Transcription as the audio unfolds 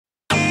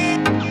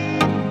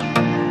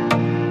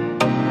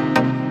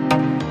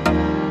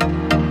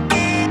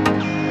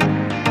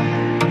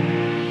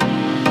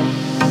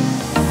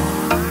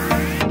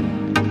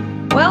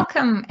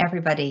Welcome,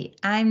 everybody.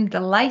 I'm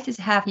delighted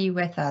to have you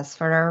with us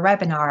for our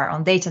webinar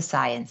on data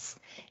science,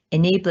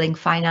 enabling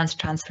finance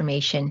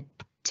transformation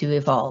to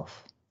evolve.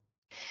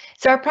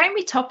 So our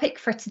primary topic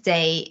for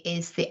today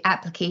is the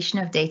application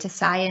of data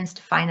science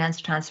to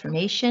finance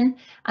transformation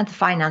and the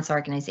finance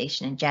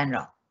organisation in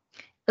general.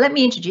 Let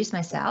me introduce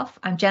myself.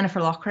 I'm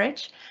Jennifer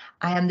Loughridge.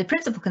 I am the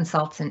principal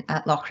consultant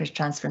at Loughridge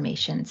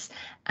Transformations,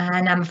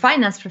 and I'm a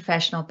finance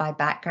professional by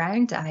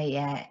background.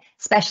 I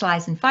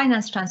specialise in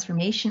finance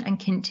transformation and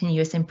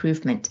continuous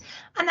improvement,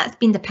 and that's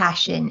been the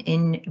passion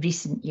in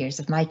recent years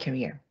of my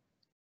career.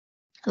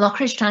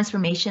 Loughridge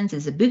Transformations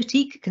is a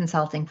boutique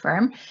consulting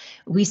firm.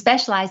 We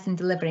specialise in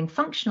delivering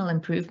functional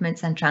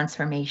improvements and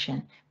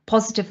transformation,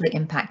 positively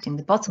impacting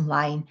the bottom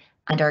line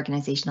and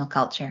organisational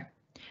culture.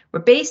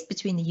 We're based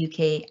between the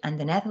UK and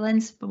the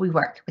Netherlands, but we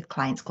work with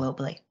clients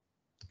globally.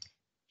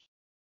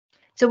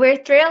 So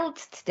we're thrilled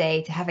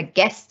today to have a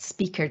guest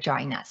speaker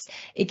join us.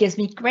 It gives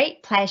me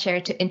great pleasure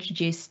to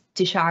introduce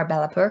Tushar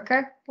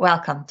Belapurkar.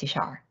 Welcome,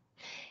 Tushar.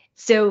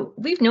 So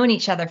we've known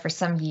each other for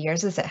some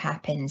years as it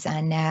happens,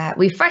 and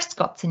we first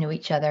got to know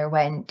each other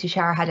when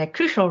Tushar had a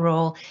crucial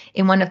role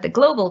in one of the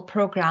global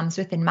programs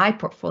within my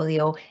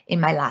portfolio in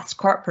my last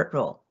corporate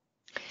role.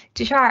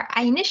 Tushar,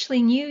 I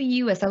initially knew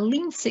you as a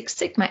Lean Six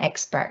Sigma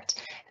expert.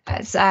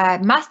 As a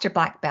master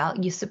black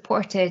belt, you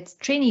supported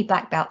trainee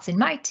black belts in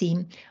my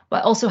team,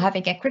 while also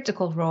having a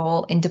critical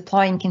role in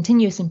deploying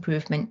continuous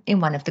improvement in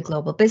one of the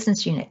global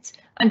business units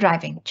and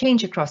driving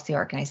change across the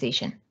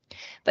organisation.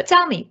 But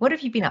tell me, what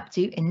have you been up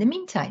to in the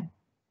meantime?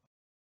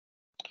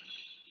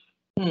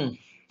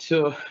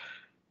 So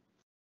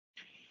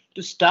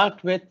to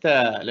start with,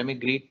 let me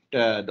greet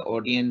the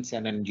audience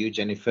and you,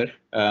 Jennifer.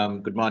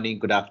 Good morning,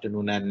 good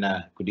afternoon,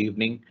 and good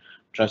evening.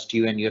 Trust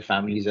you and your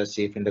families are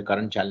safe in the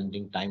current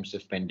challenging times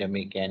of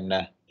pandemic and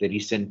the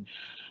recent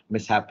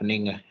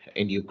mishappening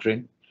in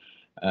Ukraine.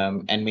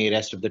 And may the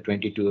rest of the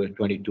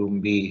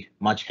 2022 be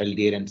much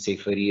healthier and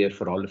safer year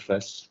for all of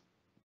us.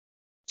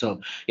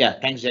 So yeah,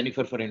 thanks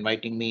Jennifer for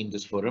inviting me in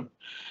this forum.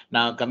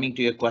 Now coming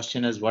to your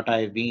question as what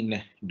I've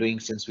been doing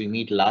since we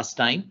meet last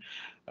time.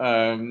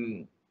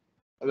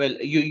 Well,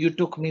 you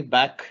took me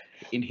back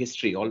in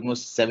history,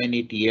 almost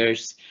 7-8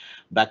 years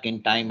back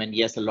in time, and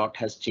yes, a lot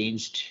has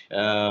changed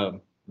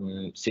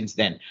since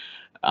then.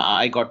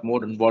 I got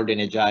more involved in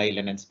agile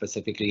and then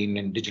specifically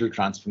in digital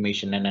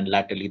transformation and then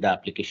latterly the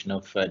application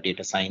of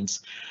data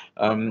science.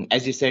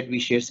 As you said, we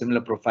share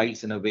similar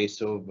profiles in a way.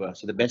 So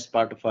the best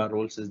part of our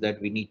roles is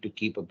that we need to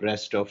keep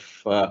abreast of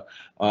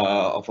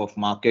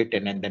market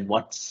and then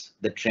what's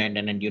the trend.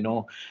 And then, you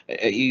know,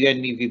 you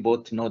and me, we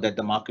both know that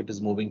the market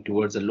is moving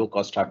towards a low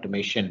cost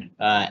automation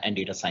and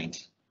data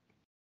science.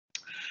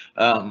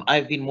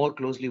 I've been more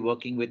closely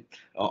working with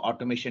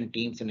automation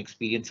teams and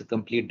experience a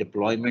complete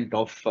deployment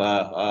of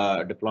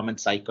deployment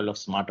cycle of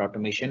smart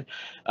automation.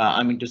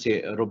 I mean to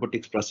say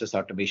robotics process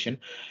automation.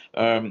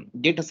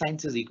 Data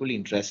science is equally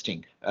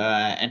interesting,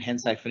 and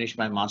hence I finished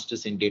my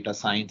master's in data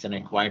science and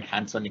acquired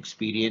hands-on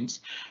experience.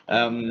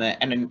 And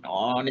then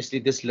honestly,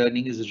 this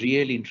learning is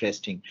really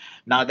interesting.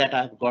 Now that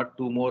I've got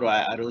 2 more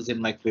arrows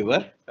in my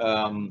quiver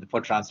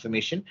for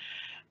transformation,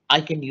 I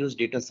can use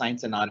data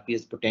science and RP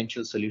as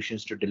potential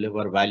solutions to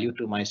deliver value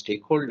to my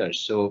stakeholders.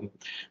 So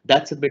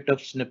that's a bit of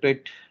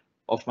snippet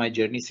of my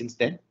journey since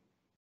then.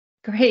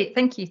 Great,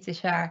 thank you,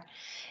 Tushar.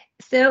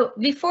 So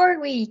before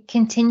we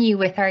continue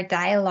with our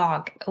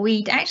dialogue,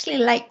 we'd actually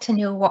like to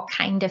know what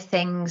kind of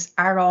things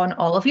are on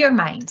all of your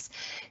minds.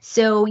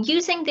 So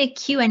using the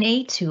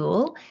Q&A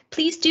tool,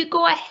 please do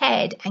go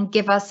ahead and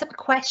give us some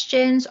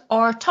questions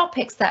or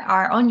topics that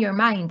are on your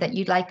mind that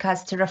you'd like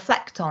us to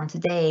reflect on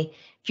today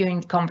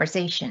during the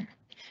conversation.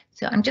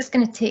 So I'm just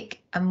going to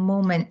take a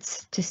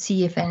moment to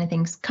see if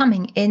anything's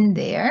coming in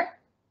there.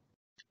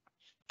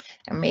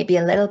 There may be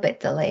a little bit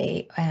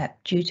delay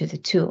due to the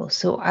tool.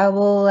 So I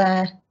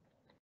will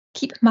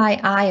keep my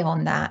eye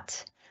on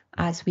that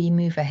as we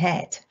move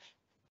ahead.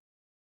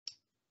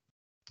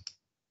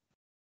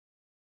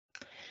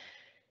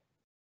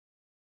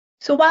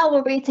 So while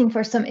we're waiting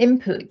for some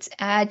input,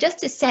 just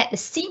to set the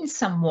scene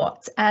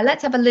somewhat,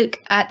 let's have a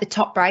look at the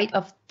top right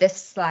of this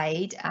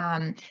slide,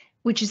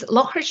 which is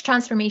Loughridge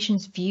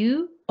Transformation's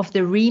view of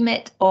the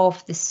remit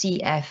of the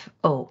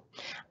CFO.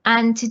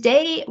 And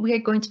today we are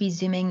going to be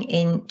zooming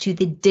into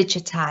the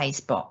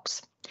digitize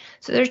box.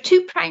 So there are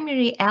 2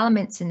 primary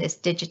elements in this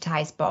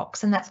digitize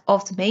box, and that's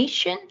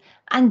automation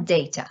and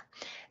data.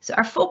 So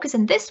our focus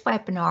in this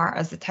webinar,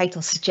 as the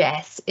title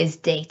suggests, is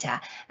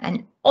data.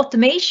 And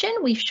automation,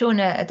 we've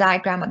shown a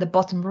diagram at the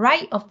bottom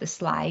right of the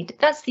slide.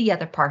 That's the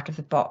other part of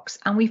the box,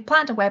 and we've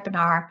planned a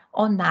webinar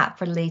on that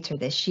for later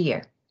this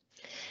year.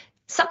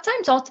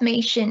 Sometimes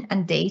automation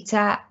and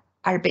data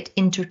are a bit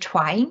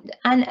intertwined,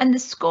 and the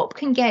scope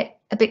can get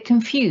a bit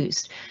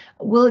confused.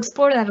 We'll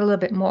explore that a little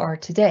bit more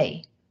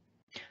today.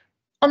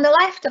 On the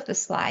left of the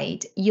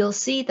slide, you'll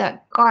see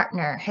that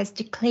Gartner has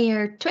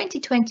declared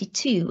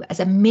 2022 as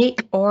a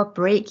make or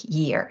break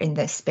year in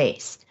this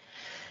space.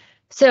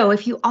 So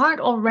if you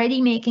aren't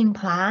already making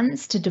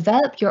plans to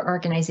develop your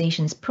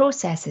organization's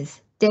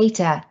processes,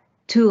 data,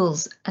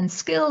 tools and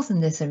skills in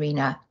this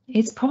arena,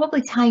 it's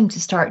probably time to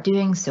start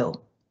doing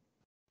so.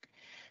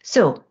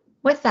 So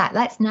with that,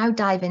 let's now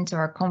dive into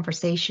our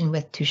conversation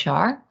with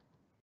Tushar.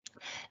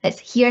 Let's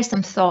hear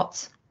some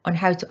thoughts on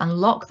how to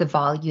unlock the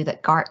value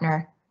that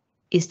Gartner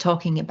is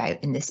talking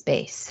about in this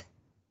space.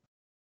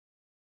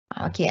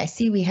 Okay, I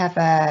see we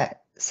have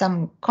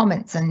some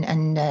comments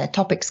and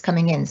topics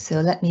coming in,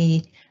 so let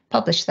me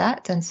publish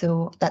that, and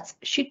so that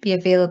should be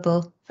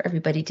available for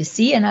everybody to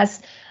see. And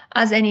as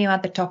any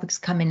other topics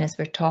come in as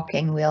we're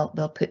talking, we'll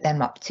put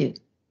them up too.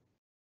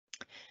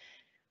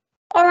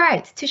 All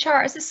right,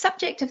 Tushar, as the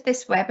subject of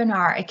this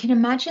webinar, I can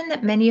imagine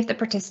that many of the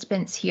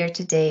participants here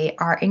today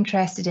are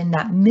interested in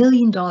that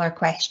million-dollar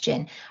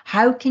question: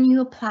 how can you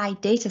apply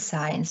data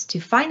science to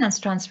finance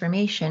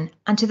transformation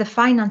and to the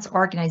finance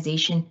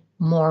organization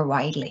more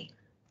widely?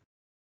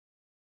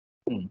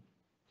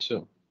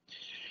 So,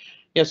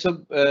 yeah,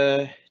 so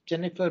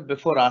Jennifer,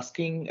 before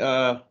asking,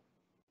 or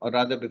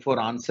rather before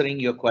answering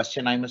your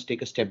question, I must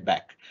take a step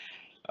back.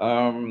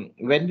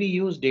 When we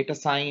use data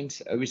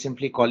science, we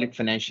simply call it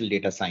financial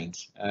data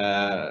science,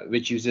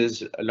 which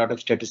uses a lot of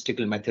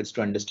statistical methods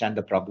to understand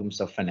the problems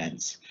of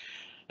finance.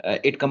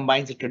 It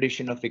combines a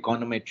tradition of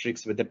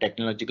econometrics with the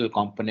technological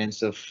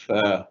components of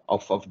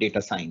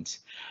data science.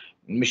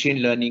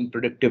 Machine learning,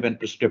 predictive and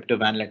prescriptive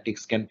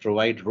analytics can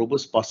provide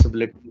robust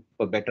possibility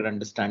for better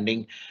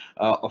understanding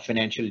of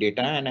financial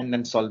data and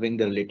then solving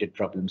the related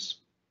problems.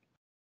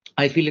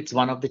 I feel it's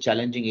one of the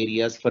challenging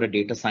areas for a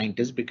data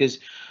scientist because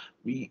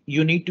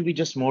you need to be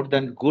just more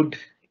than good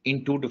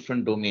in two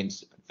different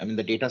domains. I mean,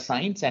 the data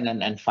science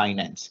and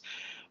finance.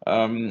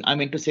 I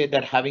mean to say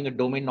that having a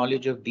domain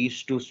knowledge of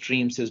these two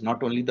streams is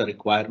not only the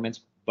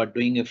requirements, but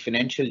doing a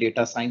financial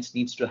data science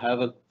needs to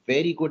have a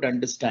very good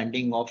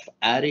understanding of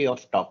array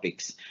of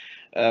topics.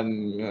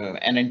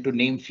 And then to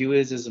name few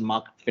is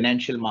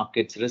financial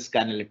markets, risk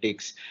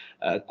analytics,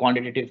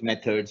 quantitative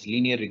methods,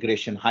 linear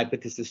regression,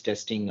 hypothesis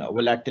testing,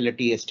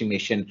 volatility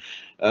estimation,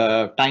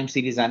 time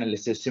series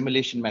analysis,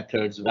 simulation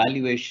methods,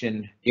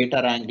 valuation,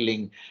 data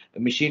wrangling,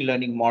 machine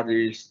learning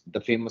models,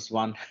 the famous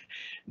one,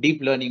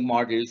 deep learning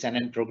models, and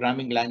then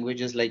programming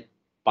languages like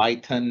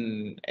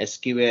Python,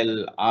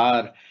 SQL,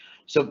 R.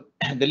 So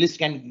the list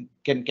can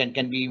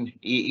be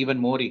even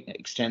more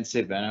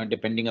extensive,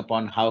 depending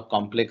upon how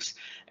complex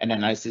an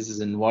analysis is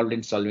involved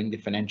in solving the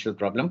financial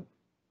problem.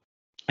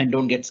 And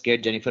don't get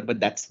scared, Jennifer, but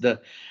that's the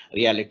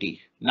reality.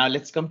 Now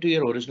let's come to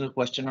your original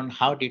question on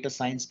how data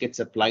science gets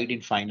applied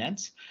in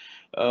finance,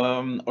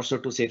 or so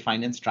to say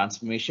finance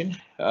transformation.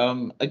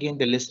 Again,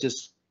 the list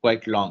is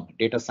quite long.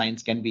 Data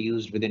science can be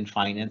used within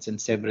finance in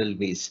several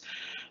ways.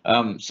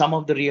 Some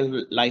of the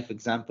real life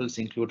examples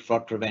include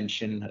fraud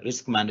prevention,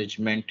 risk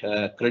management,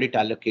 credit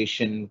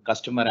allocation,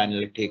 customer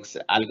analytics,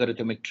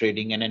 algorithmic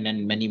trading,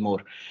 and many more.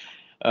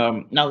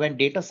 Now, when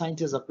data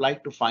science is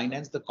applied to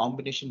finance, the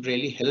combination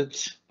really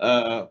helps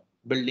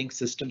building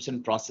systems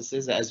and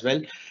processes as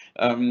well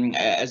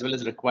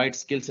as required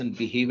skills and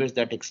behaviors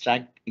that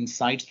extract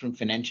insights from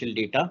financial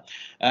data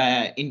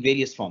in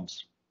various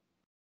forms.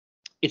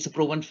 It's a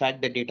proven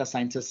fact that data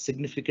science has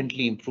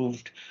significantly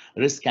improved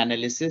risk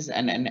analysis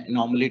and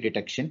anomaly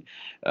detection,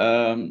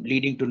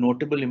 leading to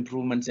notable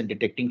improvements in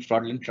detecting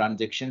fraudulent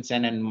transactions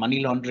and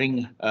money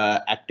laundering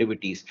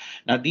activities.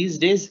 Now, these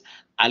days,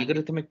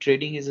 algorithmic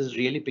trading is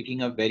really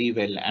picking up very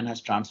well and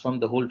has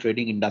transformed the whole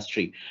trading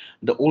industry.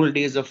 The old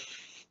days of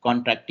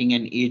contracting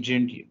an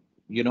agent,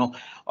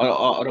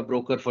 or a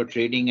broker for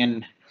trading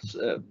and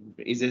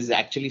is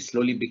actually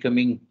slowly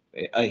becoming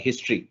a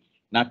history.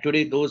 Now,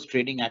 today, those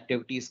trading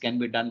activities can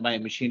be done by a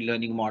machine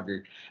learning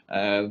model,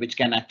 which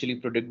can actually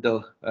predict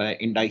the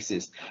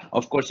indices.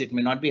 Of course, it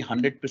may not be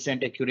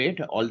 100% accurate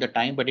all the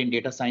time, but in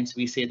data science,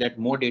 we say that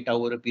more data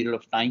over a period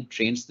of time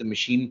trains the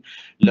machine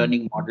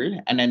learning model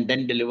and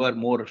then deliver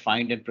more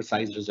refined and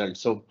precise results.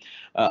 So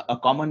a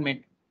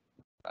common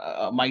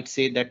might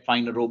say that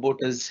fine, a robot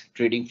is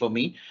trading for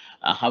me.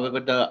 However,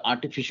 the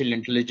artificial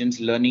intelligence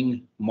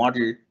learning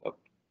model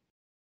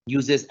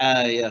uses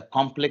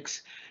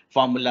complex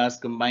formulas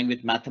combined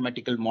with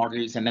mathematical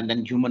models and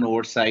then human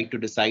oversight to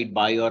decide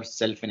buy or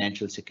sell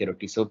financial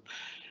security. So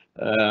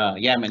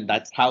yeah, I mean,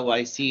 that's how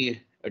I see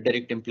a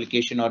direct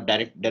implication or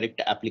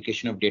direct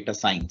application of data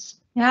science.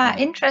 Yeah,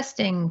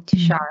 interesting,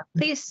 Tushar.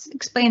 Please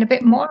explain a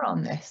bit more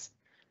on this.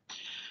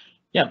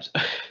 Yeah,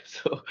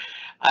 so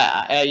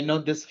I know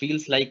this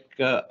feels like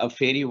a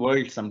fairy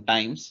world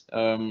sometimes.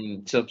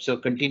 So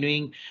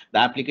continuing the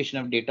application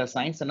of data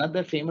science,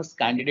 another famous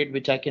candidate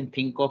which I can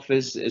think of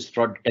is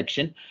fraud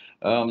detection.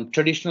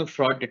 Traditional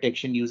fraud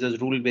detection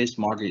uses rule-based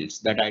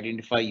models that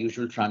identify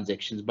usual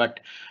transactions, but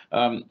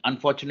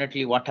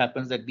unfortunately, what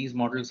happens that these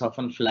models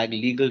often flag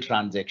legal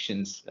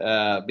transactions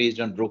based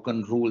on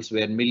broken rules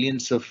where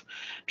millions of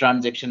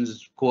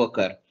transactions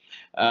co-occur.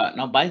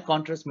 Now, by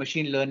contrast,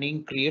 machine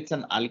learning creates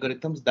an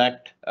algorithms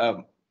that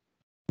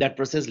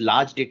process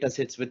large data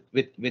sets with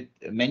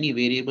many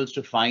variables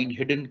to find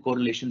hidden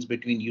correlations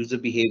between user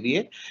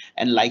behavior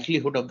and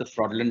likelihood of the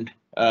fraudulent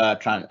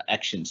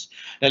transactions.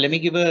 Now, let me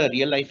give a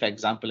real life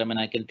example. I mean,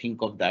 I can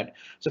think of that.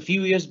 So a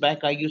few years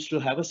back, I used to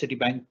have a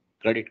Citibank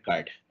credit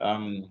card.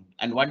 And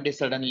one day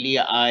suddenly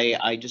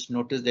I just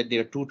noticed that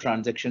there are two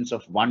transactions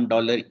of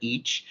 $1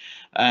 each,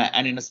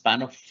 and in a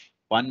span of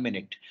 1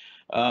 minute.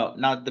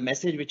 Now the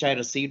message which I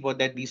received was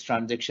that these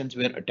transactions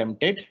were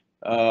attempted,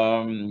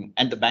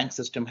 and the bank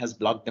system has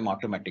blocked them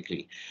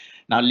automatically.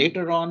 Now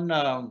later on,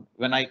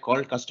 when I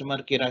called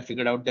customer care, I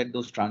figured out that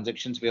those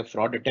transactions were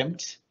fraud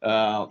attempts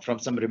from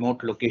some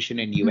remote location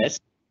in US.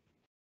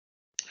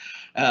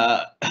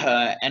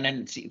 And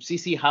then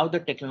see how the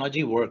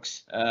technology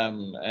works.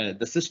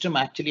 The system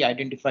actually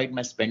identified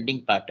my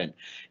spending pattern.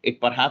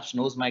 It perhaps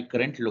knows my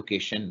current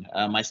location,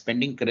 my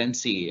spending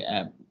currency,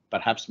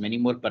 perhaps many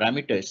more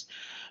parameters,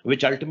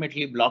 which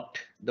ultimately blocked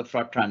the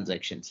fraud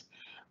transactions.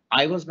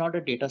 I was not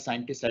a data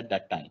scientist at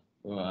that time,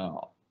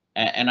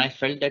 and I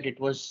felt that it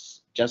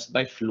was just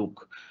by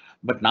fluke.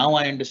 But now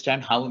I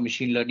understand how a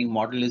machine learning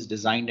model is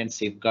designed and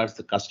safeguards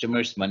the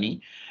customer's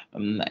money.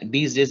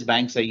 These days,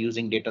 banks are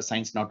using data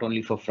science not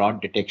only for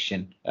fraud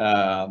detection,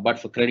 but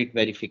for credit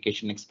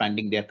verification,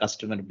 expanding their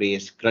customer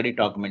base, credit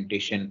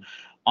augmentation,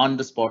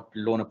 on-the-spot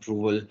loan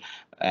approval,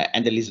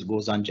 and the list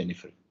goes on,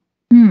 Jennifer.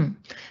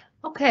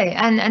 Okay,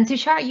 and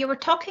Tushar, you were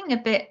talking a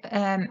bit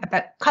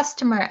about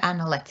customer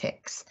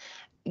analytics.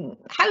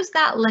 How's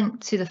that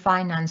linked to the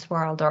finance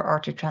world or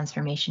to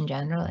transformation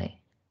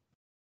generally?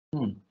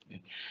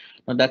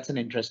 Well, that's an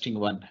interesting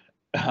one.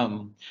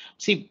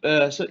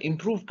 So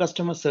improved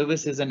customer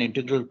service is an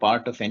integral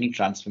part of any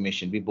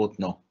transformation, we both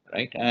know,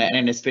 right?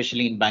 And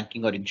especially in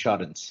banking or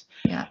insurance.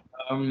 Yeah.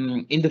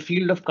 In the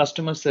field of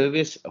customer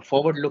service,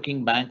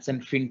 forward-looking banks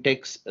and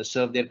fintechs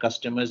serve their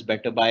customers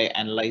better by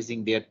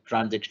analyzing their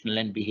transactional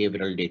and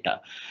behavioral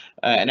data,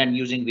 and then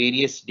using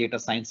various data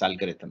science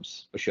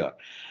algorithms, for sure.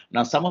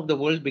 Now, some of the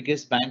world's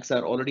biggest banks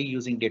are already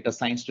using data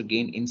science to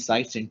gain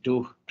insights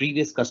into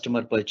previous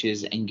customer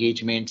purchase,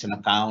 engagements, and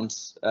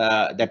accounts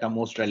that are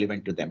most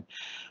relevant to them.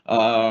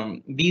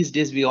 These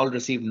days, we all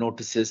receive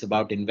notices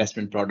about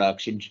investment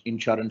products,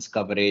 insurance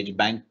coverage,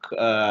 bank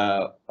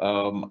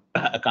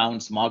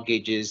accounts,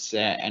 mortgages,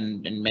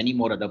 and many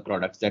more other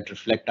products that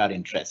reflect our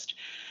interest.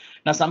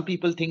 Now, some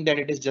people think that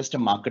it is just a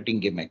marketing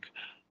gimmick.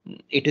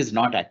 It is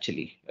not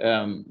actually,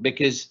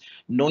 because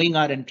knowing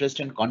our interest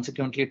and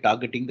consequently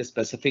targeting the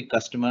specific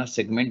customer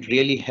segment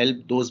really help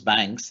those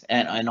banks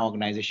and an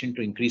organization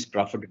to increase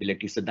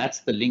profitability. So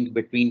that's the link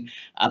between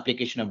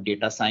application of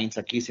data science,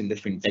 at least in the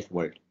fintech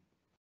world.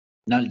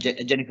 Now,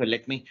 Jennifer,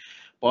 let me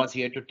pause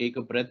here to take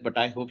a breath, but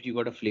I hope you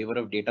got a flavor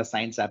of data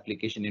science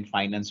application in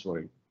finance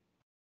world.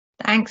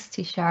 Thanks,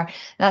 Tushar.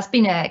 That's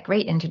been a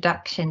great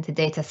introduction to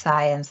data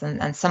science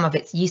and some of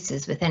its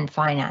uses within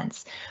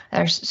finance.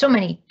 There's so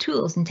many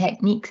tools and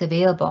techniques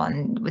available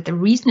and with a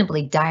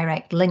reasonably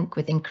direct link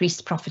with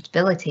increased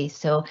profitability,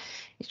 so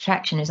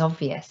traction is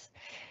obvious.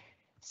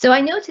 So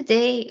I know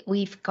today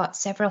we've got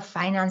several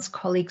finance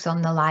colleagues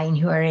on the line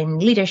who are in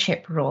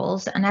leadership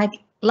roles, and I'd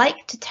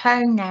like to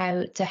turn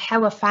now to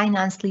how a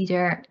finance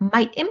leader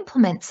might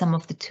implement some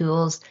of the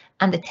tools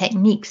and the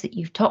techniques that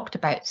you've talked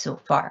about so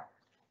far.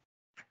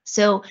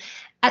 So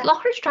at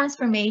Loughridge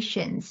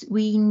Transformations,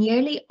 we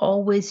nearly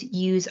always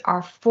use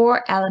our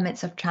 4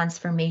 elements of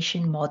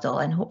transformation model,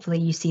 and hopefully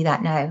you see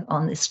that now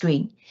on the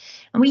screen.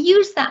 And we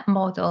use that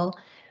model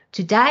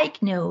to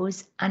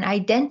diagnose and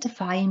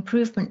identify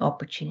improvement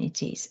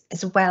opportunities,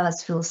 as well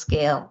as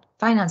full-scale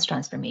finance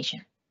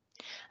transformation.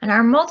 And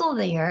our model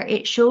there,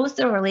 it shows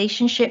the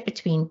relationship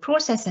between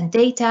process and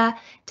data,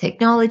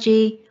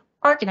 technology,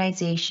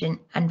 organization,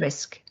 and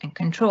risk and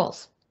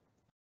controls.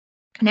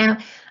 Now,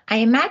 I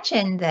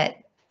imagine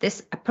that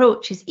this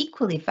approach is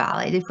equally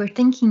valid if we're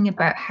thinking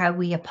about how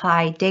we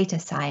apply data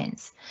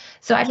science.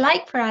 So I'd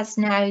like for us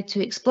now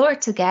to explore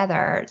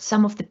together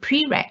some of the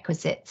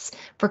prerequisites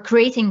for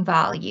creating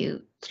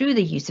value through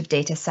the use of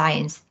data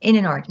science in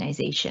an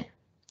organization.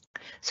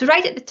 So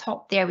right at the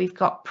top there, we've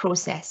got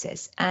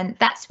processes, and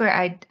that's where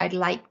I'd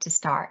like to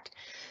start.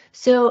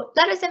 So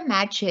let us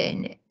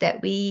imagine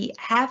that we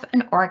have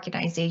an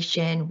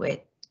organization with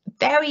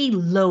very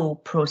low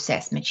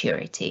process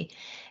maturity.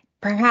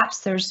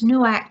 Perhaps there's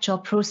no actual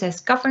process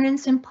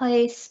governance in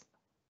place,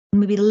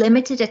 maybe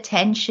limited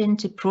attention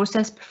to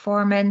process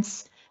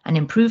performance and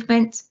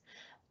improvement,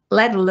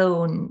 let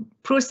alone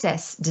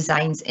process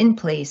designs in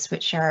place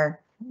which are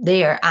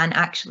there and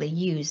actually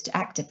used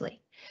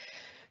actively.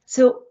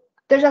 So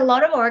there's a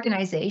lot of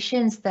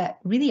organizations that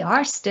really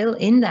are still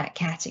in that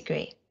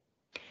category.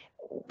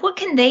 What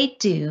can they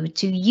do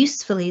to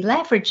usefully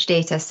leverage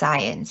data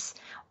science?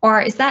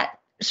 Or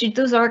should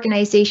those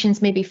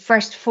organizations maybe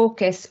first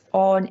focus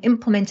on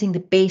implementing the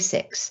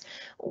basics?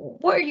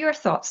 What are your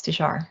thoughts,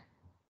 Tushar?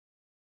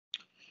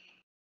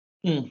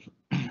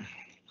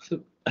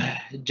 So,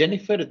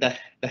 Jennifer,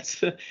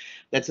 that's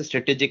a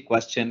strategic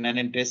question, and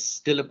it is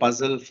still a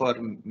puzzle for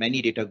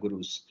many data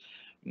gurus.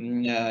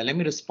 Let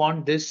me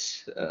respond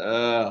this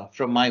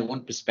from my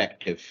own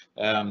perspective.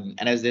 And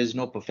as there's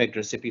no perfect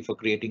recipe for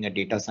creating a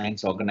data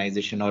science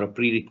organization or a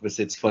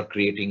prerequisites for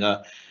creating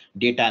a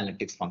data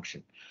analytics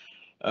function.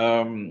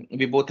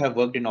 We both have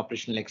worked in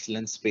operational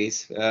excellence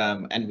space,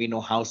 and we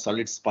know how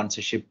solid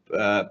sponsorship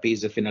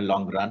pays off in a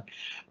long run.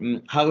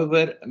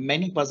 However,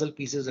 many puzzle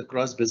pieces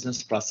across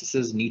business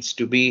processes needs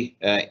to be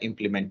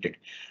implemented.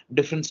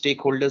 Different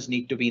stakeholders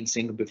need to be in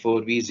sync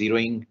before we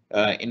zeroing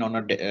in on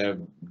a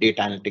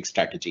data analytics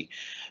strategy.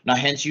 Now,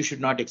 hence, you should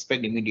not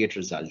expect immediate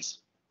results.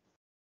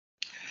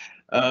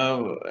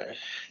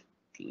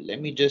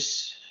 Let me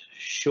just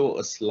show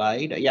a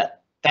slide. Yeah,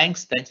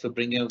 thanks for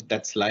bringing up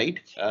that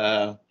slide.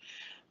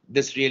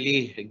 This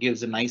really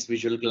gives a nice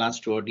visual glance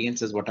to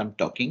audience as what I'm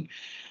talking.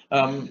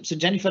 So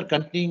Jennifer,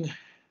 continuing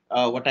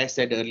what I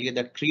said earlier,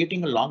 that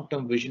creating a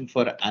long-term vision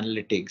for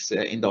analytics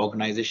in the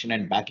organization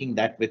and backing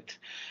that with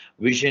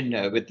vision,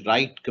 with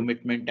right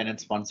commitment and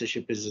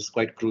sponsorship is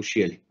quite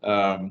crucial.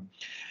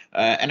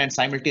 And then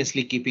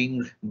simultaneously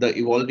keeping the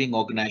evolving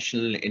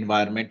organizational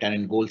environment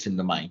and goals in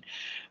the mind.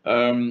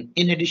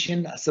 In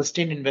addition,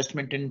 sustained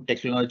investment in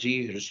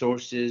technology,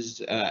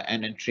 resources,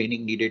 and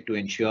training needed to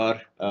ensure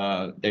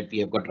that we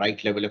have got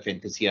right level of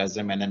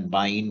enthusiasm and then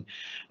buy-in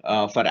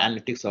for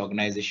analytics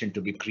organization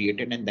to be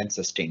created and then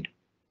sustained.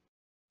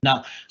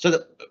 Now,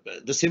 so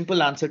the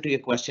simple answer to your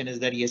question is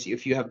that yes,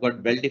 if you have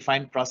got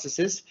well-defined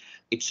processes,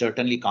 it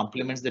certainly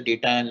complements the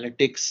data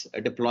analytics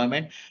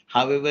deployment.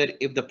 However,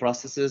 if the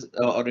processes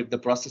or if the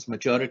process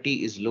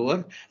maturity is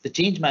lower, the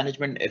change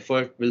management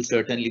effort will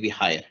certainly be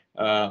higher.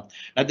 Now,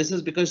 this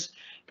is because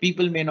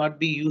people may not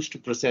be used to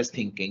process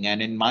thinking,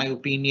 and in my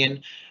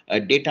opinion,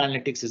 data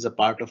analytics is a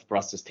part of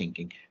process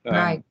thinking.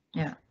 Right.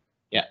 Yeah.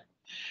 Yeah.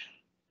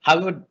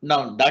 However,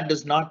 now that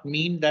does not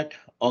mean that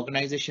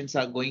organizations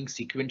are going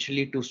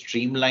sequentially to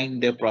streamline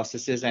their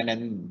processes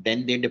and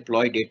then they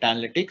deploy data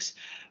analytics.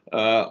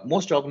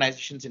 Most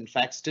organizations, in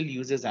fact, still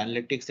uses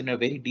analytics in a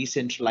very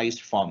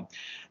decentralized form,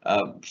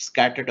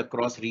 scattered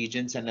across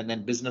regions and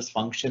then business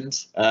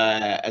functions.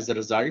 As a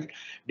result,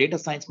 data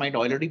science might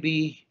already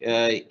be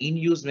in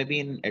use maybe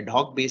in ad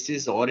hoc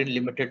basis or in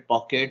limited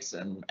pockets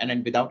and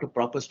then without a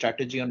proper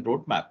strategy and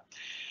roadmap.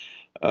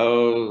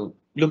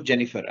 Look,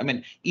 Jennifer, I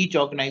mean, each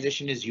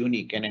organization is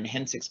unique and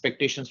hence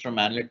expectations from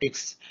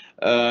analytics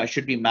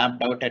should be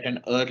mapped out at an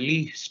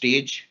early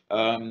stage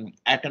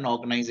at an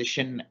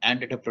organization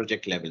and at a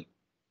project level.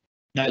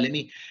 Now, let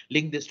me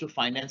link this to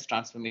finance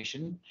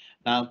transformation.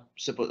 Now,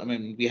 suppose, I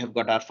mean, we have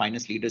got our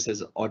finance leaders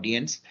as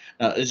audience.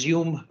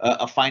 Assume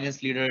a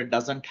finance leader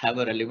doesn't have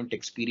a relevant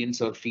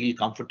experience or feel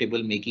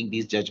comfortable making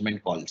these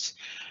judgment calls.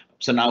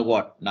 So now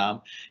what?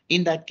 Now,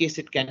 in that case,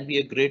 it can be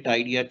a great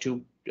idea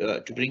to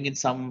bring in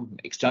some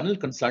external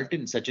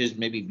consultants, such as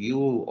maybe you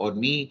or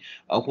me,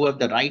 who have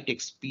the right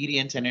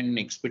experience and an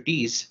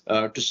expertise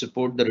to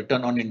support the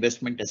return on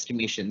investment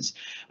estimations,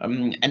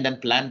 and then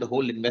plan the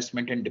whole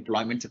investment and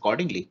deployments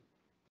accordingly.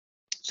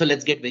 So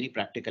let's get very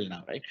practical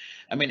now, right?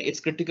 I mean,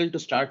 it's critical to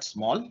start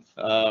small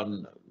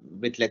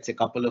with, let's say, a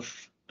couple of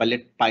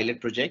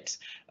pilot projects,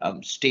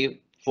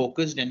 stay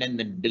focused and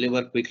then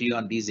deliver quickly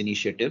on these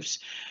initiatives.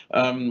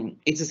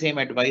 It's the same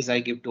advice I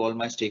give to all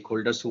my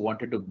stakeholders who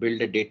wanted to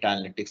build a data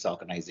analytics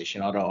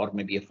organization or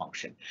maybe a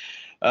function.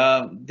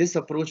 This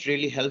approach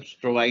really helps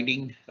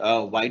providing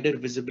wider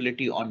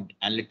visibility on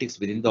analytics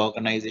within the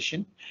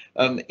organization.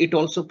 It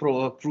also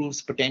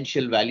proves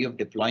potential value of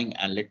deploying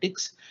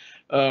analytics.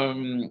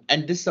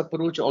 And this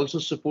approach also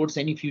supports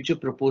any future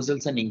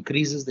proposals and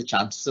increases the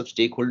chances of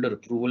stakeholder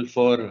approval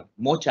for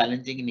more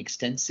challenging and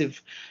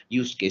extensive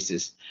use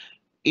cases.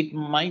 It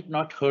might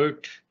not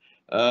hurt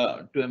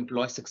to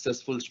employ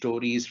successful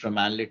stories from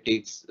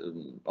analytics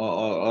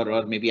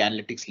or maybe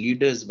analytics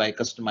leaders by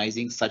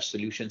customizing such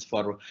solutions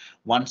for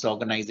one's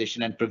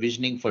organization and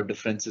provisioning for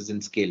differences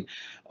in scale,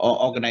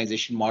 or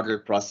organization model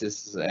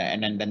process,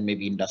 and then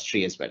maybe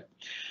industry as well.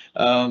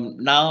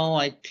 Now,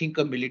 I think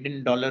 $1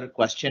 million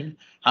question,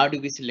 how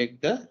do we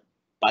select the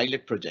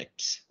pilot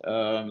projects?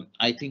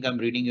 I think I'm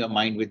reading your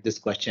mind with this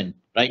question,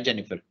 right,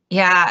 Jennifer?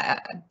 Yeah,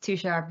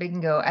 Tushar,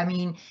 bingo. I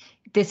mean,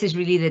 this is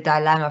really the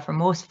dilemma for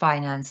most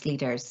finance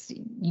leaders.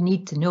 You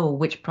need to know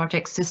which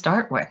projects to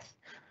start with.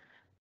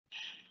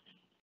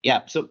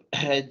 Yeah, so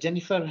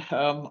Jennifer,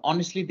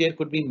 honestly, there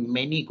could be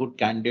many good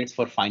candidates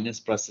for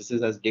finance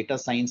processes, as data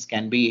science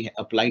can be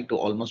applied to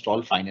almost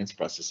all finance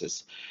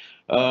processes.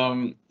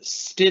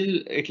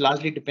 Still, it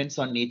largely depends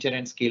on nature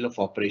and scale of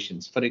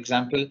operations. For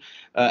example,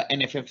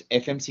 an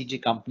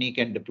FMCG company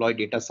can deploy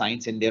data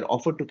science in their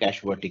offer to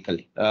cash vertical,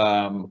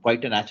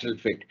 quite a natural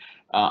fit.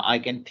 I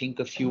can think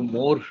a few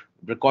more.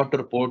 Record to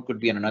report could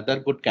be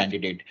another good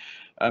candidate.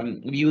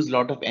 We use a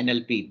lot of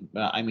NLP,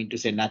 I mean to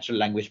say natural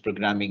language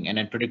programming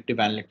and predictive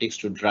analytics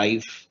to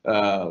drive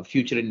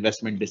future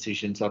investment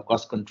decisions or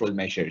cost control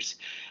measures.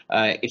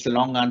 It's a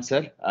long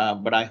answer,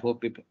 but I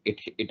hope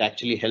it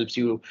actually helps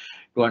you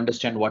to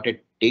understand what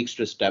it takes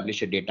to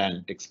establish a data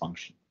analytics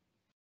function.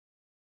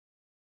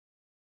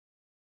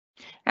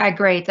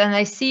 Great, and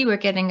I see we're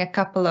getting a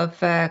couple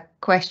of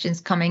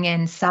questions coming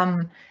in.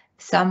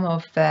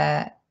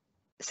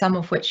 Some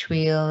of which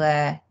we'll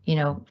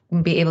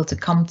be able to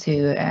come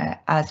to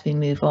as we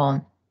move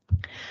on.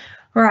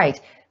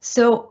 Right,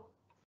 so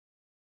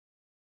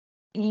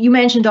You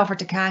mentioned offer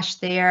to cash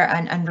there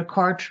and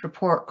record to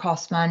report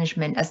cost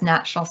management as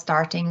natural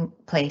starting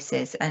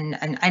places.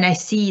 And I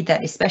see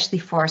that especially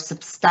for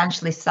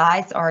substantially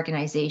sized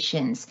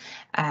organizations,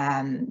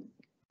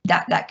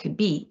 that could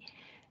be.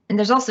 And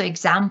there's also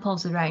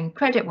examples around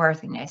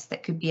creditworthiness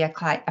that could be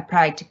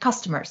applied to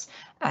customers.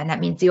 And that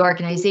means the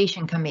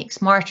organization can make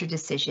smarter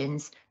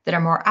decisions that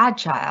are more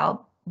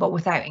agile, but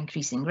without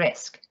increasing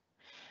risk.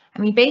 I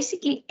mean,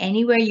 basically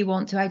anywhere you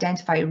want to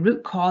identify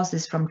root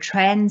causes from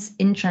trends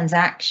in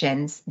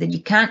transactions that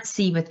you can't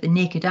see with the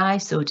naked eye,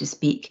 so to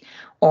speak,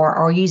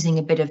 or using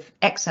a bit of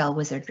Excel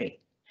wizardry.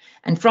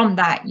 And from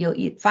that,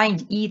 you'll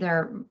find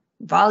either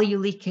value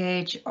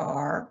leakage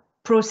or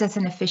process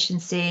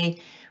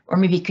inefficiency, or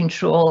maybe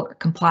control or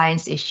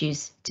compliance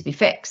issues to be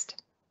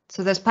fixed.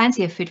 So there's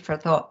plenty of food for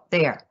thought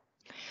there.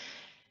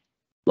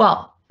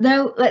 Well,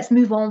 now let's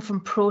move on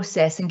from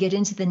process and get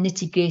into the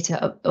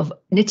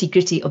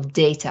nitty-gritty of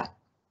data.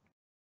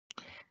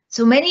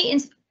 So many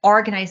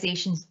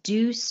organizations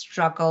do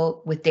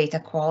struggle with data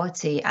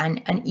quality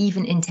and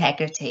even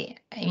integrity.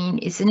 I mean,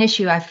 it's an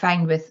issue I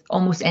find with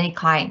almost any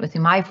client with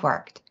whom I've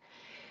worked.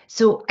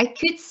 So I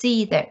could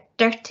see that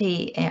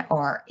dirty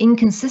or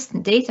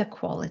inconsistent data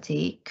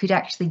quality could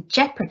actually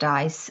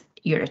jeopardize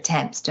your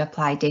attempts to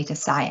apply data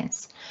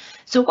science.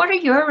 So what are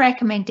your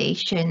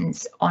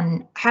recommendations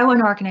on how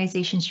an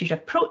organization should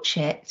approach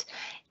it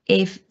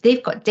if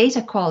they've got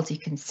data quality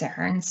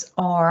concerns,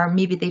 or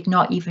maybe they've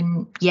not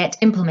even yet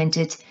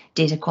implemented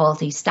data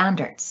quality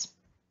standards?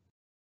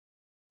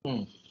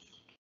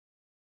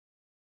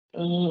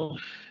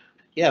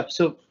 Yeah,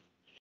 so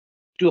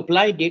to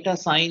apply data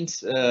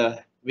science,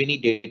 we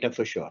need data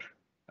for sure,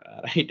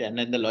 right? And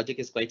then the logic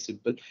is quite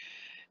simple.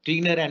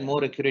 Cleaner and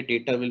more accurate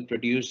data will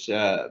produce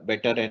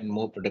better and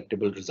more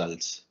predictable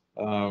results.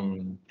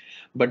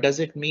 But does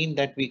it mean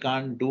that we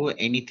can't do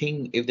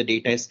anything if the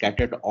data is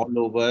scattered all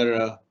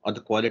over or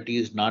the quality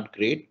is not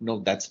great? No,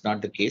 that's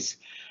not the case.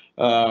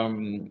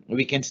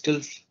 We can still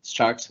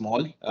start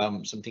small,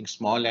 something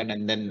small,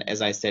 and then,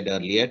 as I said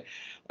earlier,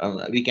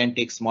 we can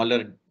take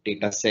smaller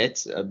data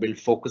sets, build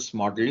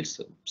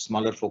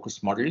smaller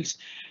focus models,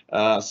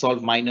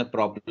 solve minor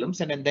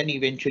problems, and then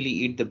eventually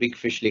eat the big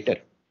fish later.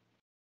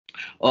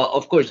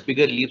 Of course,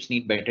 bigger leaps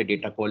need better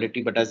data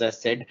quality, but as I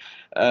said,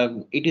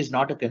 it is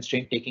not a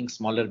constraint taking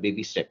smaller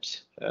baby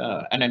steps.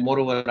 And then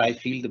moreover, I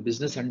feel the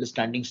business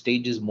understanding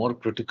stage is more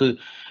critical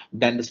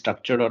than the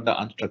structured or the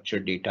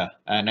unstructured data.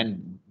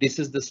 And this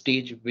is the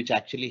stage which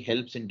actually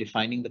helps in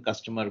defining the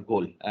customer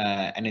goal.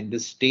 And in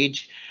this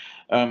stage,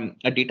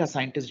 a data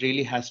scientist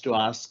really has to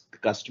ask the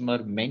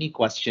customer many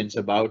questions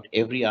about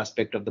every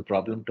aspect of the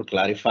problem to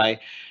clarify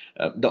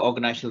the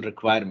organizational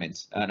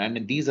requirements.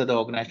 And these are the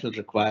organizational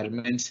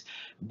requirements,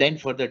 then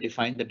further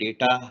define the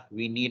data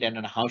we need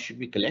and how should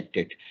we collect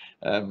it.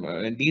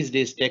 And these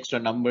days, text or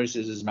numbers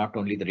is not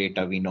only the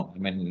data we know. I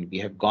mean, we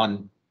have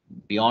gone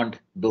beyond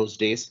those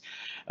days.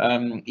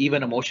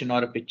 Even a motion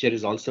or a picture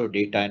is also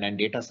data, and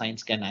data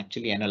science can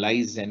actually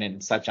analyze and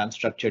in such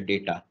unstructured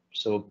data.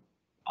 So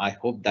I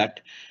hope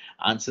that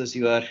answers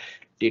your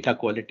data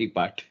quality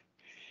part.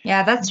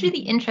 Yeah, that's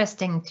really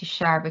interesting to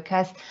share,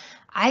 because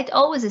I'd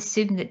always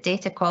assumed that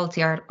data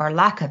quality or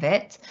lack of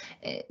it,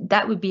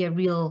 that would be a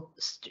real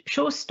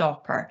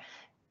showstopper.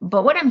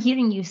 But what I'm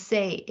hearing you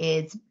say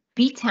is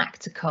be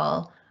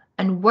tactical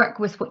and work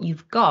with what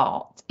you've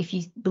got if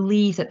you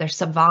believe that there's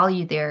some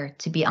value there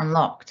to be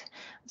unlocked.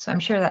 So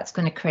I'm sure that's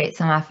going to create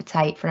some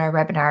appetite for our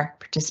webinar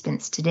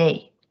participants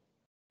today.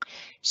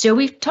 So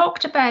we've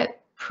talked about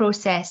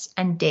process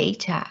and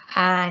data,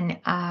 and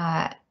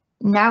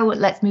now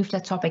let's move to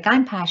a topic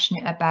I'm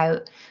passionate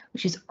about,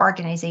 which is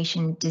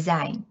organization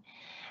design.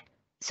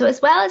 So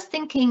as well as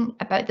thinking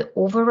about the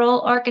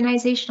overall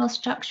organizational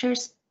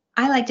structures,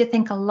 I like to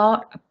think a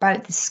lot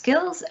about the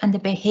skills and the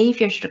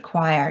behaviors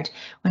required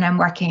when I'm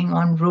working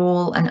on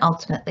role and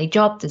ultimately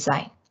job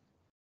design.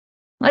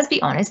 Let's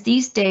be honest,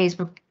 these days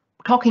we're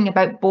talking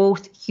about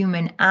both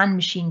human and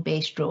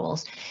machine-based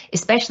roles,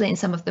 especially in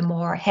some of the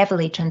more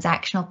heavily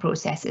transactional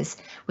processes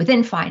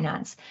within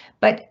finance.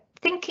 But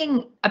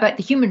thinking about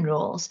the human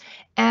roles,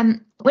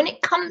 when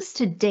it comes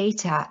to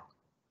data,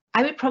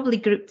 I would probably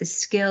group the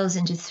skills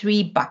into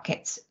three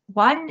buckets.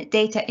 One,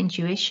 data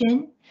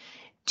intuition,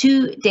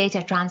 two,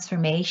 data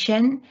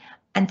transformation,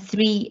 and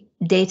three,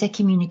 data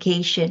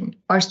communication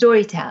or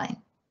storytelling.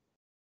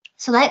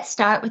 So let's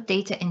start with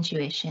data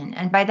intuition.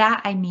 And by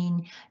that, I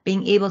mean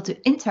being able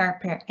to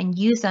interpret and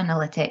use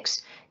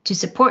analytics to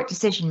support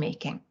decision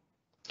making.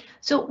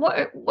 So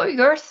what are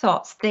your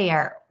thoughts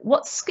there?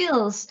 What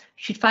skills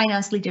should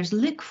finance leaders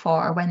look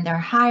for when they're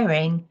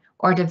hiring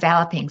or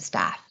developing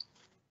staff?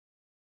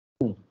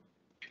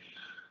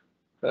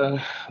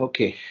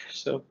 Okay,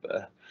 so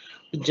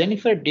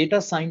Jennifer,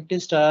 data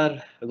scientists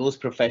are those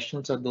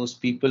professionals or those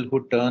people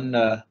who turn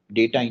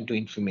data into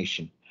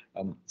information.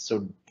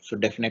 So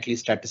definitely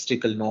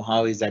statistical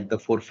know-how is at the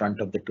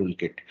forefront of the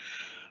toolkit.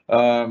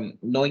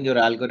 Knowing your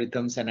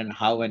algorithms and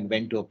how and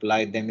when to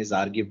apply them is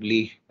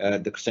arguably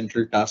the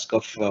central task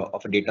of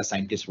a data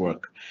scientist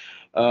work.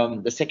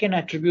 The second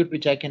attribute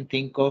which I can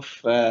think of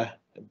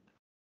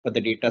for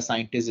the data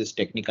scientist is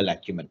technical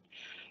acumen.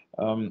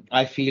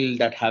 I feel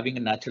that having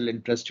a natural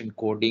interest in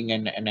coding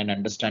and an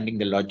understanding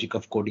the logic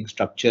of coding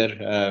structure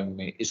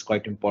is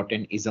quite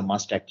important, is a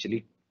must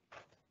actually.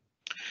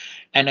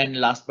 And then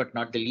last but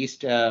not the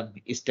least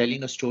is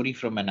telling a story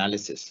from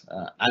analysis.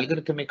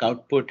 Algorithmic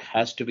output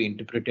has to be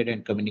interpreted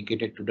and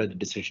communicated to the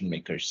decision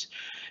makers.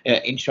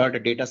 In short, a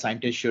data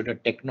scientist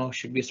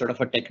should be sort of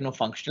a techno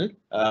functional,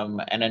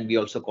 and then we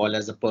also call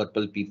as a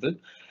purple people.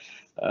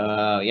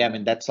 Yeah, I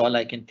mean, that's all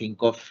I can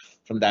think of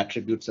from the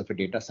attributes of a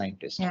data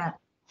scientist. Yeah.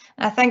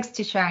 Thanks,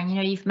 Tushar. You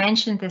know, you've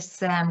mentioned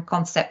this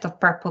concept of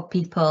purple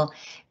people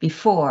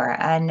before,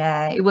 and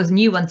it was a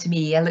new one to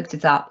me. I looked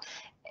it up.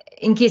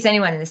 In case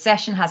anyone in the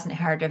session hasn't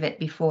heard of it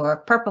before,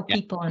 purple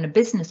people in a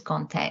business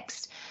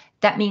context,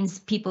 that means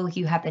people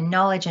who have the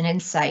knowledge and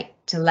insight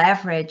to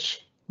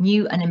leverage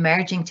new and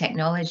emerging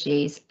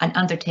technologies and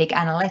undertake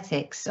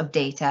analytics of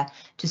data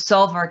to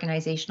solve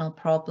organizational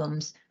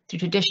problems through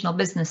traditional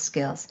business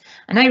skills.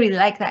 And I really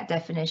like that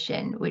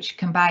definition, which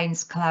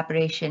combines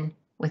collaboration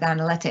with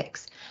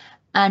analytics.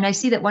 And I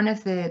see that one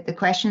of the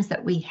questions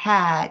that we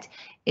had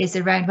is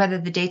around whether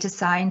the data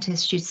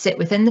scientist should sit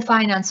within the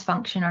finance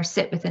function or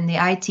sit within the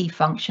IT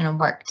function and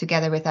work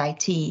together with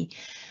IT.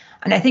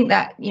 And I think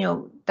that, you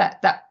know,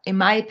 that in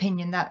my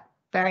opinion, that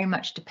very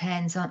much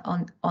depends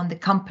on the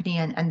company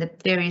and the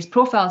various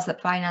profiles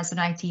that finance and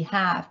IT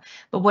have.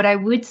 But what I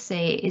would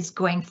say is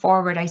going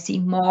forward, I see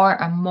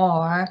more and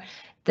more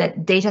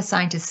that data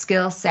scientist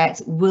skill sets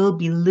will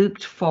be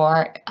looked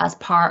for as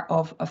part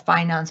of a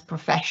finance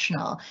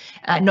professional.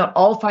 Not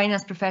all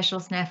finance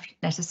professionals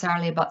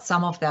necessarily, but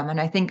some of them. And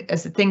I think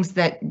as the things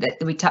that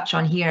we touch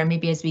on here, and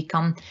maybe as we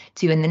come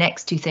to in the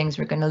next two things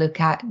we're going to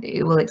look at,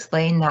 it will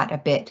explain that a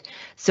bit.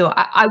 So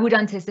I would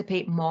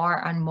anticipate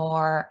more and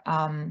more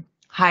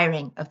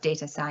hiring of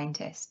data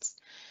scientists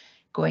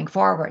going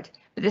forward.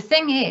 But the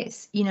thing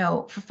is, you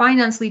know, for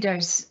finance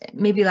leaders,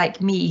 maybe like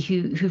me,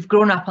 who've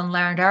grown up and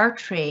learned our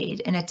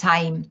trade in a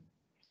time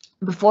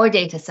before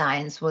data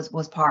science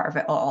was part of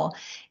it all,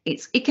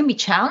 it can be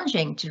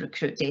challenging to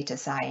recruit data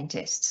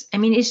scientists. I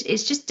mean,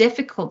 it's just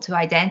difficult to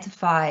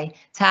identify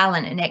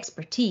talent and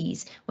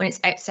expertise when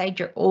it's outside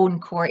your own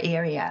core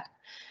area.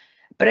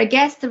 But I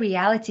guess the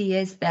reality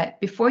is that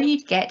before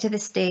you get to the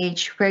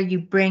stage where you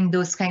bring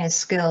those kind of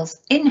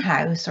skills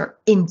in-house or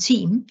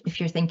in-team, if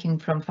you're thinking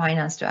from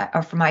finance to,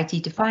 or from IT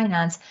to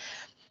finance,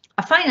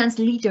 a finance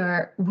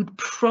leader would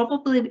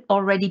probably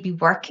already be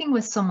working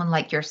with someone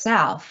like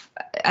yourself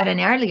at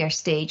an earlier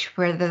stage,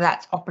 whether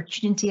that's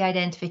opportunity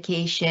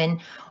identification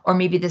or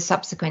maybe the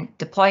subsequent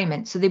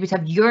deployment. So they would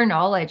have your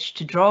knowledge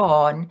to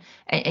draw on,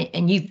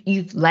 and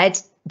you've led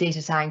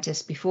data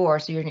scientists before,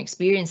 so you're an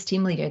experienced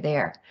team leader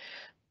there.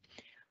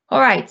 All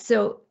right,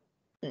 so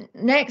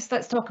next,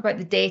 let's talk about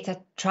the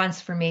data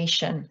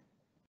transformation.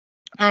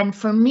 And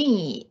for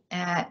me,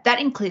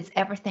 that includes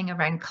everything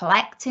around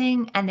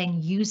collecting and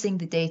then using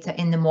the data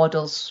in the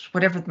models,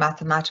 whatever the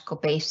mathematical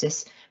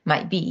basis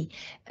might be,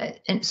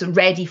 and so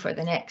ready for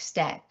the next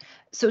step.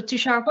 So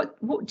Tushar,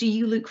 what do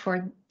you look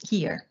for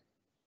here?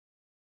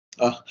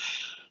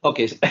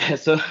 Okay,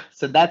 so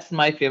that's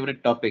my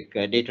favorite topic,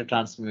 data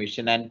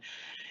transformation, and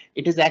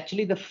it is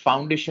actually the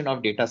foundation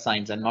of data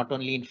science, and not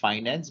only in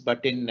finance,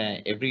 but in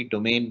every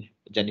domain,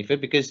 Jennifer,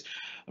 because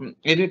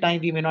every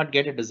time we may not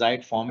get a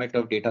desired format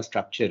of data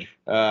structure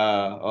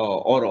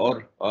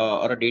or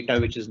a data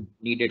which is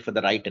needed for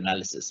the right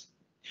analysis.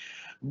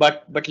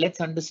 But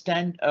let's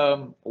understand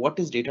what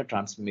is data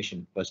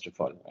transformation, first of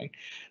all, right?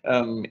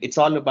 It's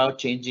all about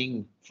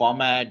changing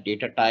format,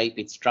 data type,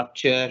 its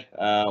structure,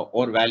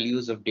 or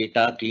values of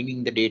data,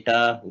 cleaning the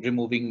data,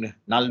 removing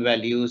null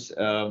values,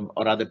 or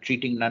rather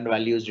treating null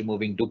values,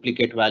 removing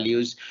duplicate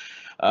values,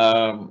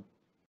 and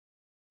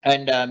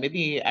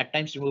maybe at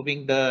times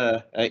removing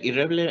the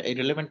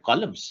irrelevant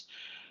columns.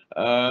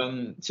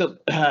 So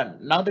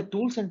now the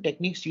tools and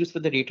techniques used for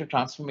the data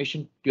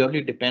transformation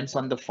purely depends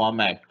on the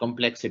format,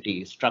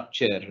 complexity,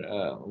 structure,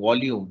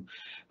 volume.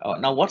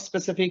 Now what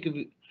specific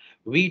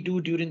we do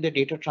during the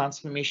data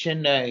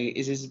transformation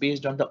is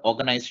based on the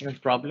organizational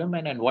problem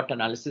and what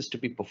analysis to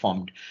be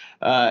performed.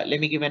 Let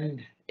me give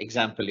an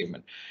example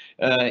even.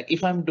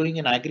 If I'm doing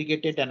an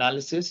aggregated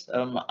analysis,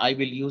 I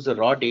will use a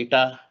raw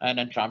data and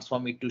then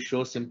transform it to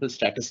show simple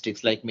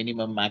statistics like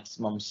minimum,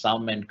 maximum,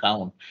 sum, and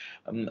count.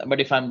 But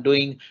if I'm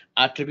doing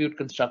attribute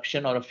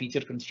construction or a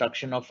feature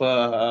construction of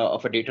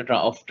a data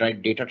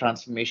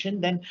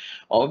transformation, then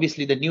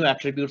obviously the new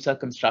attributes are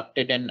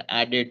constructed and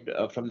added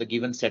from the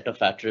given set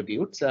of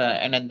attributes,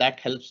 and then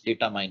that helps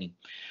data mining.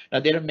 Now,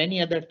 there are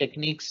many other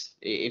techniques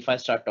if I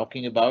start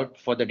talking about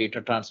for the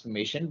data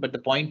transformation, but the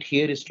point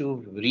here is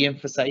to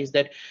re-emphasize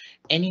that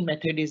any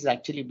method is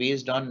actually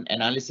based on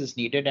analysis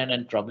needed and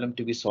a problem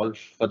to be solved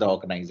for the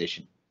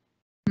organization.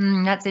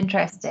 That's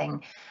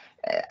interesting.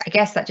 I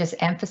guess that just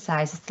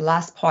emphasizes the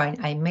last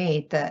point I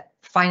made, that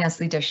finance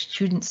leaders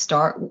shouldn't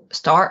start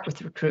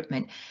with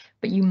recruitment,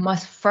 but you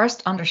must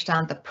first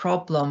understand the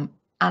problem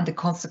and the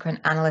consequent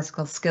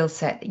analytical skill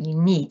set that you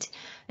need.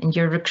 And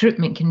your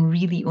recruitment can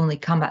really only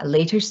come at a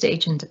later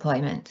stage in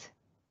deployment.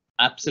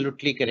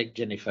 Absolutely correct,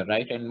 Jennifer,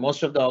 right? And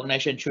most of the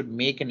organization should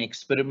make an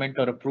experiment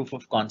or a proof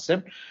of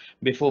concept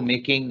before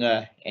making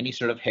any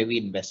sort of heavy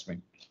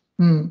investment.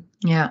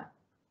 Yeah.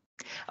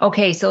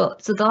 Okay, so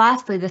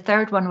lastly, the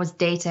third one was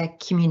data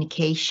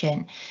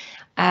communication.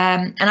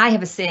 And I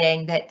have a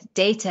saying that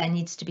data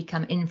needs to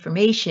become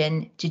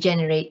information to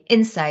generate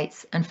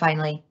insights, and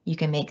finally, you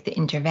can make the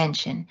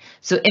intervention.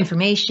 So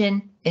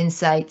information,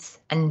 insights,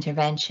 and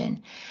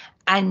intervention.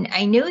 And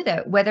I know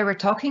that whether we're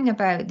talking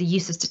about the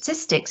use of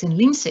statistics in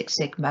Lean Six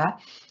Sigma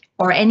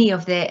or any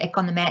of the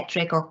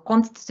econometric or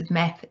quantitative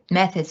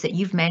methods that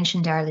you've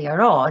mentioned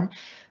earlier on,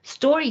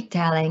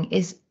 storytelling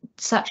is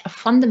such a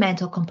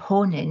fundamental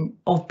component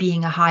of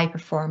being a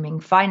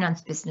high-performing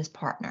finance business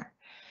partner.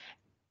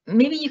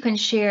 Maybe you can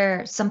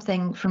share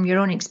something from your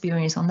own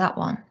experience on that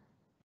one.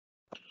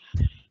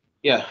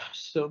 Yeah,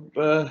 so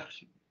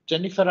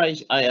Jennifer,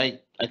 I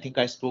think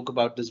I spoke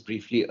about this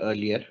briefly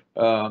earlier.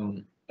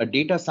 A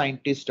data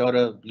scientist or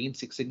a Lean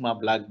Six Sigma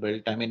black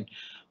belt, I mean,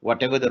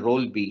 whatever the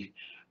role be,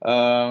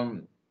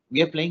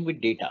 we are playing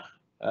with data,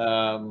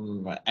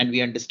 and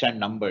we understand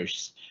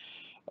numbers.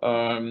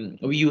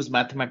 We use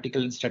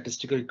mathematical and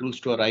statistical tools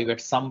to arrive at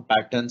some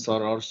patterns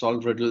or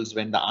solve riddles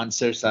when the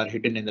answers are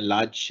hidden in the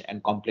large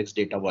and complex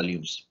data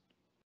volumes.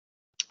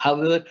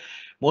 However,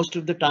 most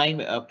of the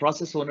time,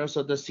 process owners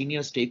or the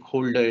senior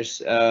stakeholders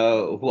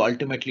who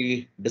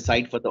ultimately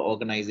decide for the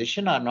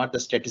organization are not the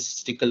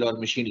statistical or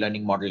machine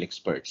learning model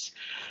experts.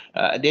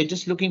 They're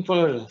just looking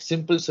for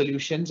simple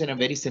solutions in a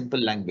very simple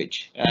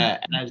language.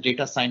 And as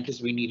data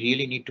scientists, we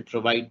really need to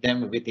provide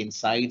them with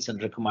insights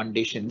and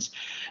recommendations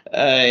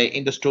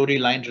in the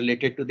storyline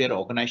related to their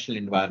organizational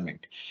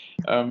environment.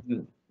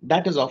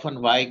 That is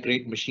often why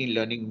great machine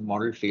learning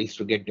model fails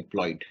to get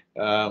deployed.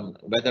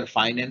 Whether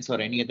finance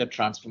or any other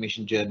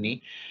transformation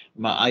journey,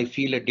 I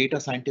feel a data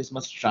scientist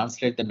must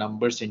translate the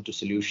numbers into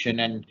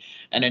solution and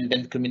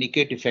then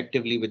communicate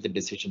effectively with the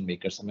decision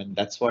makers. I mean,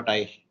 that's what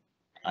I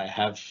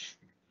have.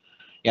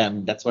 Yeah,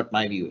 that's what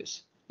my view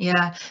is.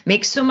 Yeah,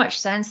 makes so much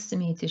sense to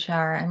me,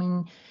 Tushar. I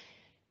mean,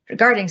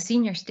 regarding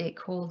senior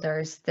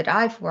stakeholders that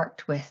I've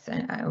worked with,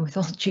 and with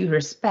all due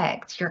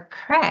respect, you're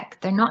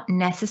correct. They're not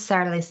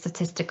necessarily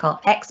statistical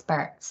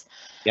experts.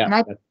 Yeah. And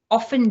I've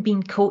often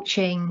been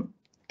coaching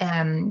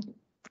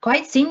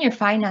quite senior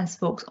finance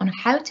folks on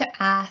how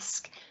to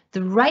ask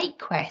the right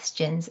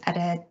questions at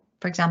a,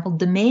 for example,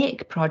 the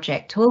MAKE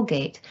project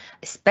tollgate,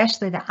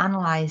 especially the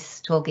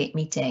Analyze tollgate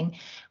meeting,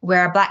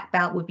 where a black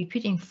belt would be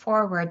putting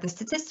forward the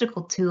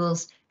statistical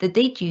tools that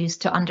they'd use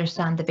to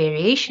understand the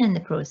variation in the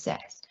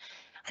process.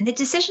 And the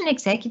decision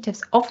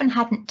executives often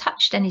hadn't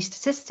touched any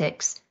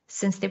statistics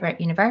since they were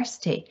at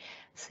university,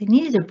 so they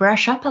needed to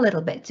brush up a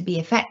little bit to be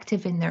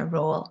effective in their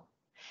role.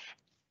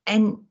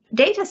 And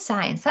data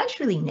science, that's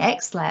really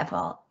next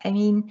level. I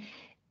mean,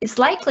 it's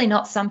likely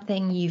not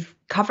something you've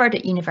covered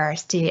at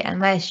university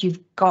unless you've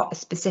got a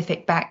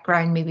specific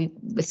background, maybe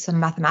with some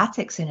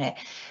mathematics in it.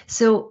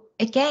 So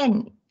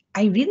again,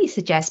 I really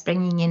suggest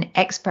bringing in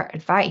expert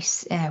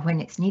advice when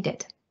it's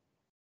needed.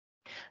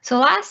 So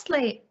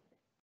lastly,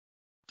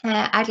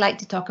 I'd like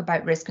to talk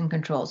about risk and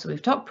control. So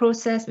we've talked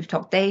process, we've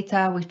talked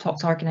data, we've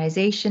talked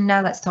organization.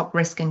 Now let's talk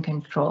risk and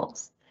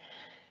controls.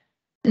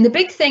 And the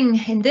big thing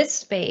in this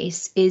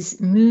space is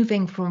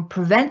moving from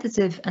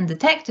preventative and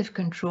detective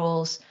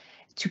controls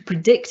to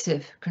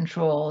predictive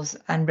controls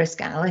and risk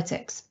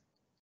analytics.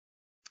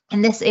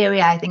 And this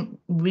area, I think,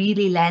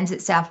 really lends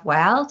itself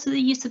well to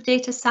the use of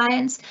data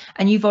science.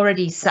 And you've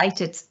already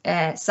cited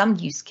some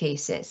use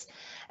cases,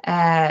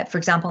 for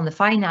example, in the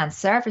finance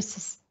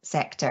services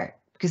sector,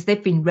 because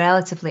they've been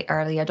relatively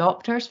early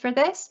adopters for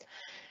this.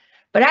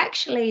 But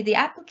actually, the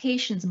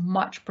application is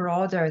much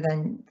broader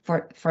than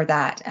for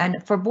that,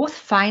 and for both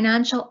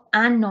financial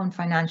and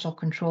non-financial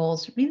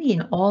controls, really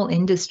in all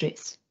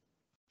industries.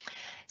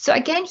 So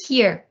again,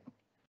 here,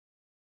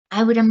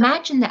 I would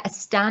imagine that a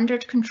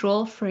standard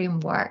control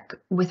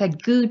framework with a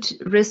good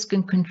risk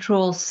and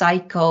control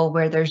cycle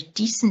where there's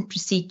decent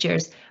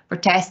procedures for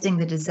testing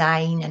the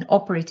design and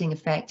operating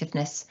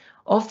effectiveness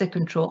of the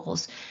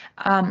controls,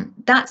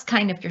 that's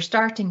kind of your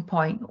starting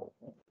point.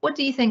 What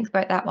do you think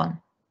about that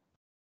one?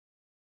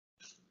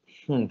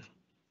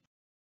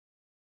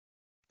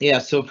 Yeah,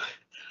 so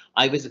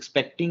I was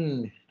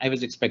expecting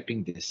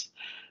this.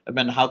 I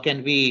mean, how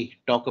can we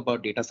talk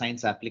about data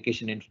science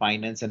application in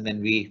finance and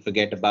then we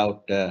forget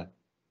about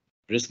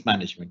risk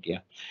management? Yeah.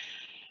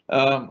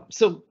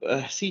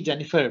 See,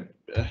 Jennifer,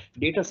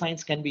 data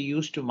science can be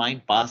used to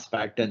mine past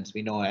patterns,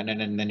 we know, and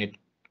then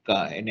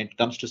it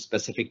comes to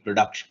specific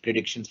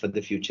predictions for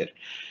the future.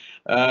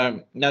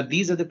 Now,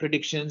 these are the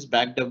predictions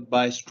backed up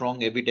by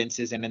strong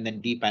evidences and then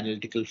deep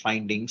analytical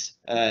findings,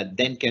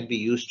 then can be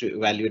used to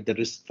evaluate the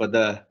risk for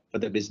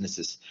the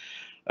businesses.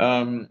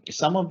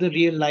 Some of the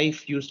real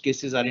life use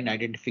cases are in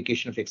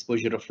identification of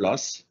exposure of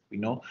loss,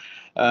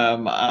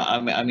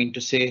 I mean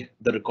to say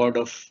the record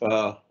of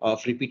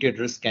repeated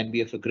risk can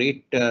be of a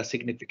great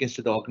significance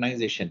to the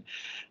organization.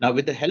 Now,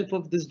 with the help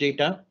of this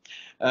data,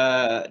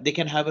 they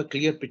can have a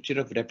clear picture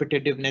of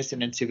repetitiveness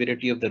and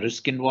severity of the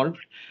risk involved.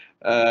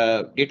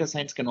 Data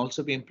science can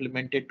also be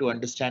implemented to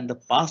understand the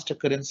past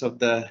occurrence of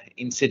the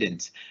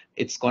incidents,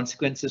 its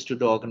consequences to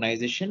the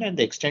organization, and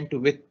the extent to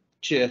which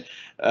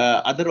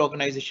other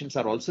organizations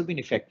are also being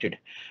affected.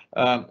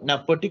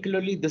 Now,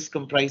 particularly, this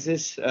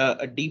comprises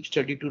a deep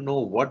study to know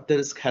what the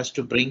risk has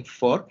to bring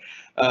for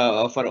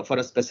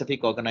a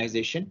specific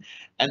organization.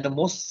 And the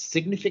most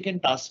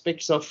significant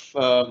aspects of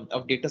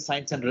data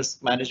science and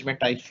risk management,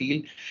 I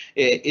feel,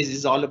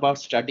 is all about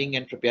studying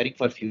and preparing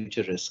for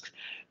future risks,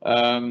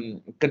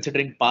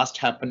 considering past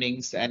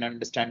happenings and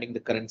understanding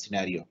the current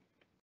scenario.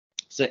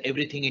 So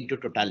everything into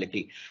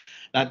totality.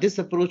 Now, this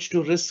approach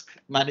to risk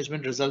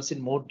management results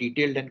in more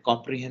detailed and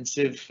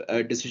comprehensive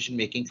decision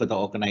making for the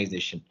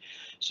organization.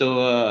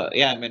 So,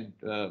 yeah, I mean,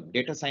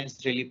 data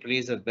science really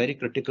plays a very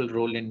critical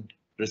role in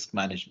risk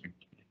management.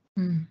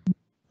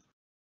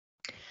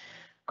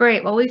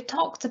 Great. Well, we've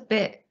talked a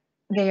bit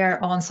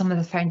there on some of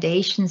the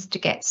foundations to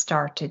get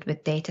started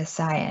with data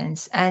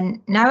science.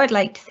 And now I'd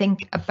like to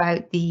think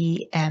about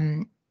the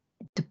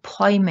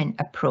deployment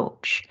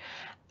approach.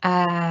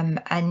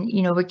 And,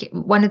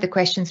 one of the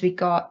questions we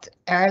got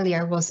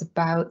earlier was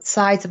about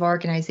size of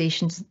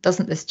organizations.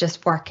 Doesn't this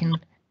just work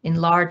in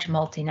large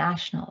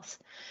multinationals?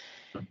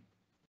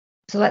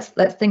 So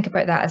let's think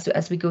about that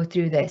as we go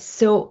through this.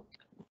 So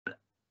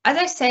as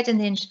I said in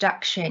the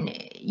introduction,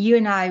 you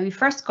and I, we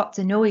first got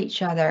to know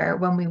each other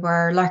when we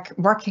were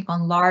working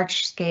on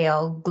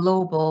large-scale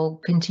global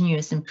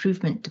continuous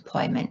improvement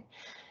deployment,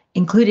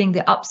 including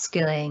the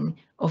upskilling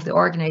of the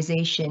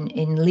organization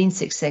in Lean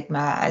Six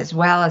Sigma, as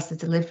well as the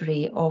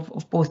delivery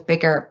of both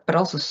bigger, but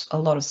also a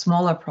lot of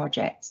smaller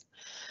projects.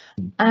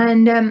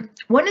 And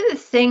one of the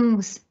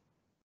things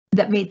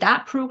that made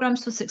that program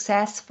so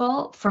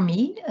successful, for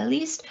me at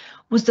least,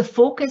 was the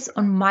focus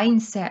on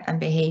mindset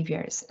and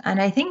behaviors.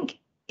 And I think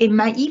it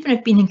might even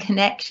have been in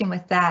connection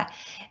with that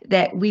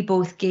we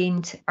both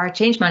gained our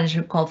change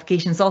management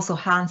qualifications. Also,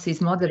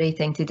 Hansi's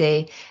moderating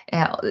today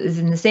is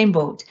in the same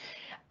boat.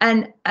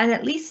 And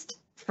at least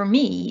for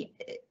me,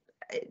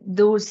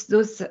 those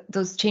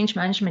change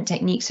management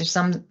techniques are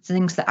some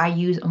things that I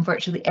use on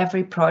virtually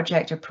every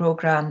project or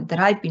program that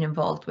I've been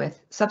involved with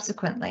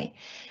subsequently.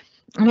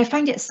 And I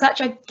find it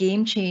such a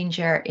game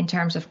changer in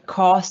terms of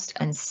cost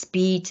and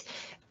speed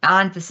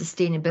and the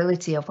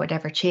sustainability of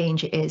whatever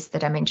change it is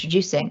that I'm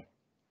introducing.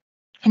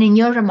 And in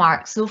your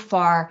remarks so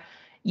far,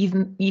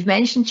 you've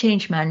mentioned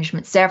change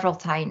management several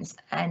times,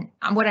 and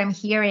what I'm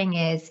hearing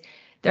is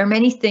there are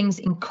many things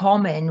in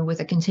common with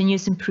a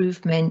continuous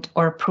improvement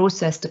or a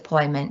process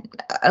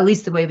deployment, at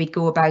least the way we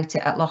go about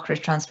it at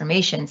Loughridge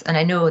Transformations. And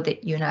I know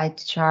that you and I,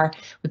 Tushar,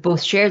 we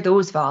both share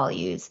those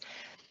values.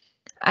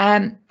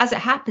 As it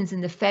happens, in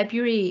the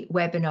February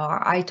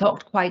webinar, I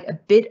talked quite a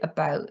bit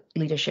about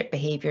leadership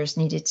behaviours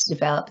needed to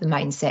develop the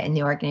mindset in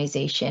the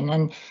organisation.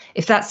 And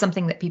if that's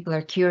something that people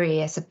are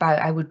curious about,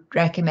 I would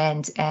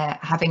recommend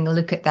having a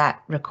look at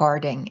that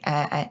recording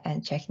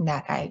and checking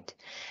that out.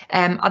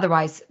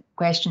 Otherwise,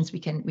 questions we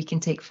can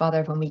take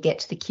further when we get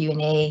to the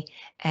Q&A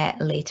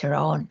later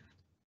on.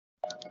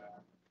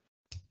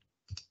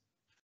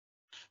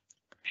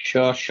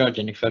 Sure,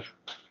 Jennifer.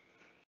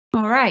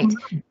 All right.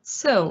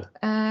 So,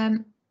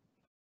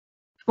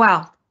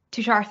 well,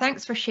 Tushar,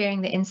 thanks for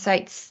sharing the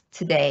insights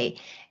today.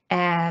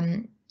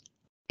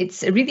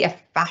 It's really a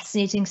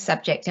fascinating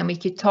subject, and we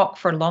could talk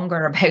for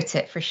longer about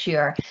it for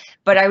sure.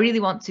 But I really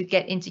want to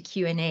get into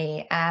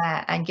Q&A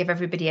and give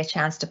everybody a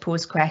chance to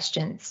pose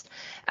questions.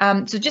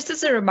 So just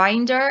as a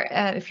reminder,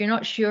 if you're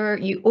not sure,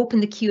 you open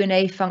the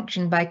Q&A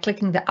function by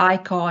clicking the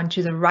icon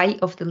to the right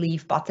of the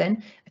Leave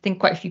button. I think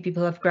quite a few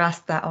people have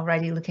grasped that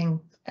already, looking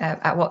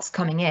at what's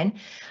coming in.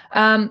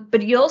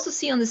 But you also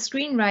see on the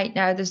screen right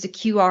now, there's the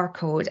QR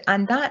code,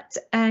 and that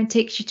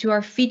takes you to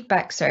our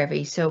feedback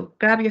survey. So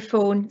grab your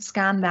phone,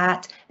 scan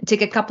that, and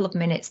take a couple of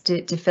minutes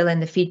to fill in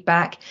the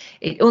feedback.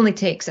 It only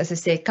takes, as I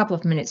say, a couple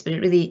of minutes, but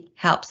it really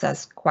helps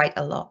us quite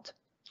a lot.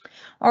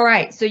 All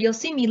right, so you'll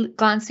see me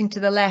glancing to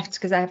the left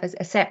because I have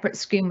a separate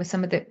screen with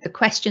some of the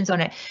questions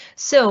on it.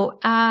 So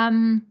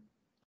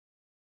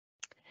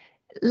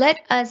let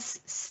us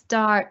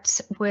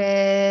start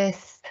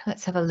with,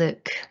 let's have a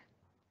look.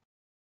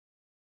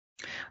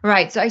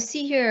 Right, so I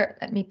see here,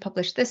 let me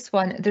publish this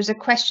one. There's a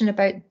question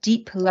about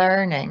deep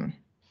learning.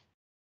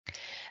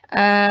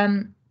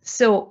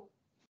 So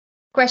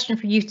question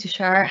for you,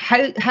 Tushar,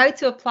 how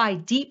to apply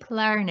deep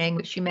learning,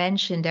 which you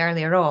mentioned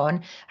earlier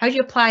on, how do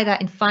you apply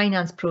that in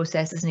finance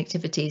processes and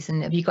activities?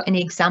 And have you got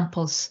any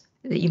examples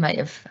that you might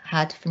have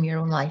had from your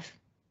own life?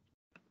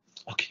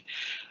 Okay.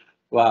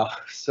 Wow.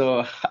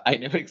 So I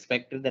never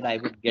expected that I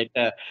would get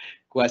a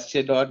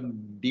question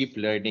on deep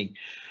learning.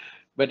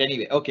 But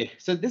anyway, okay.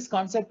 So this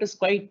concept is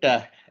quite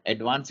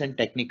advanced and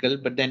technical,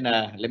 but then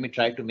let me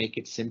try to make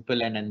it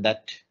simple and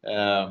that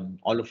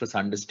all of us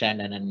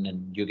understand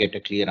and you get a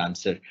clear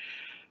answer.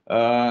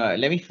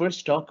 Let me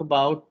first talk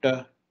about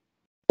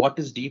what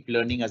is deep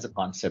learning as a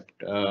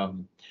concept?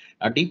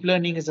 Deep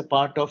learning is a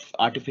part of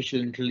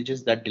artificial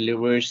intelligence that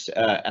delivers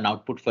an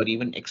output for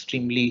even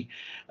extremely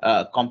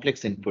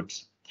complex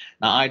inputs.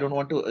 Now, I don't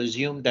want to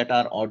assume that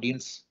our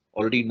audience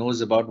already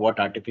knows about what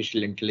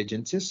artificial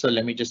intelligence is. So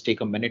let me just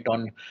take a minute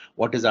on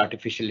what is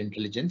artificial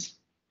intelligence.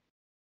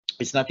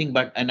 It's nothing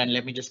but, and then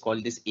let me just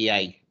call this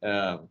AI.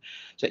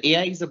 So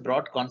AI is a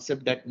broad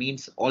concept that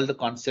means all the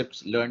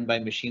concepts learned by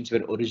machines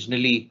were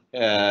originally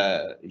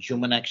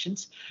human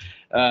actions.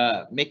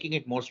 Making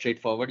it more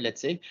straightforward,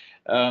 let's say,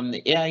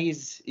 AI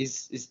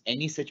is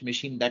any such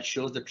machine that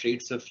shows the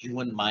traits of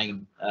human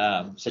mind,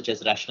 such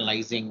as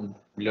rationalizing,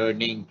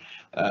 learning,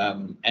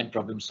 and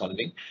problem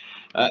solving.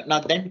 Now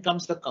then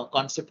comes the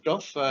concept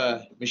of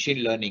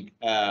machine learning,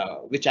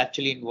 which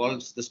actually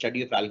involves the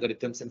study of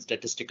algorithms and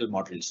statistical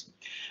models.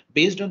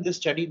 Based on this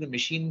study, the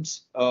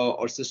machines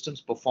or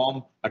systems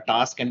perform a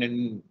task and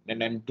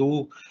then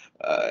do.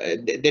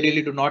 They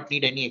really do not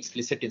need any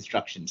explicit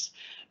instructions.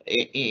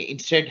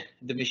 Instead,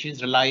 the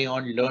machines rely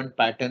on learned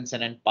patterns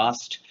and then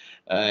past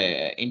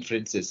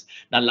inferences.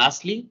 Now,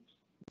 lastly,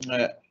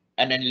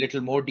 and then a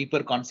little more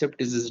deeper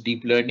concept is this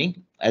deep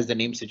learning, as the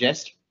name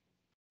suggests.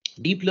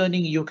 Deep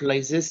learning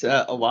utilizes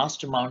a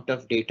vast amount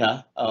of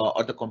data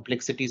or the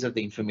complexities of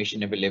the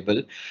information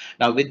available.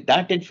 Now, with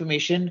that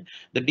information,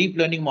 the deep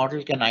learning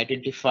model can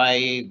identify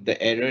the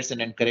errors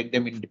and then correct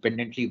them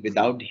independently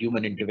without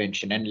human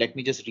intervention. And let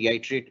me just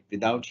reiterate,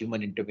 without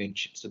human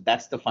intervention. So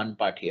that's the fun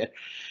part here.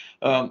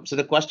 So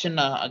the question,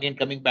 again,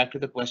 coming back to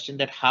the question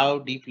that how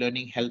deep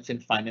learning helps in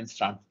finance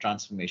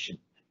transformation.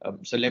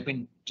 So let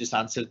me just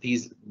answer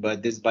this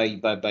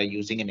by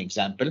using an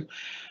example.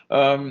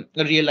 A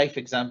real life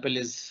example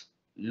is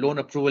loan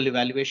approval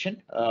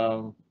evaluation,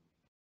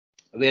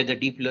 where the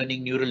deep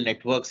learning neural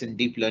networks in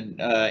deep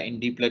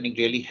learning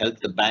really help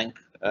the bank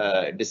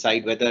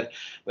decide whether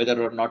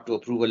or not to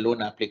approve a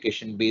loan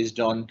application based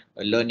on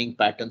learning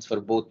patterns for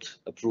both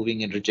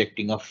approving and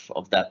rejecting of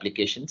the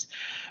applications.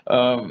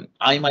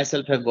 I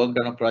myself have worked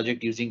on a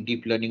project using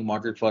deep learning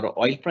model for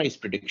oil price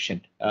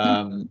prediction,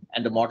 and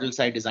the models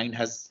I designed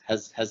has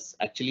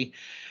actually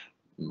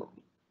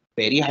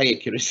very high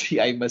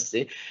accuracy, I must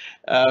say.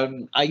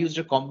 I used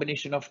a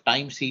combination of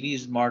time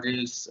series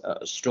models,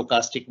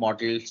 stochastic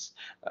models,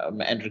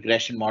 and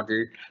regression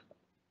model.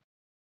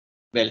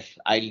 Well,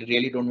 I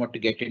really don't want to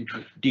get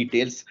into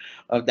details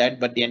of that,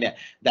 but then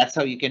that's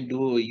how you can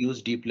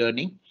use deep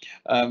learning.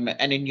 And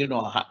then,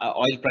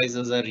 oil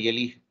prices are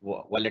really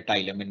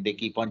volatile. I mean, they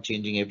keep on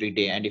changing every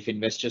day. And if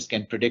investors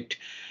can predict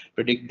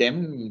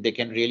them, they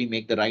can really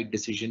make the right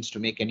decisions to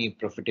make any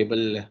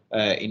profitable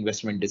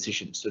investment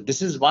decisions. So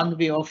this is one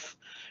way of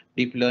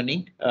deep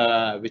learning,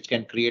 which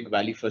can create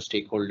value for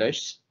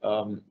stakeholders.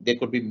 There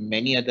could be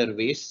many other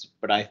ways,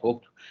 but I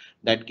hope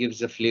that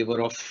gives a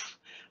flavor of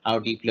how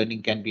deep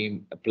learning can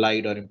be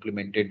applied or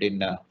implemented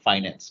in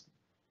finance.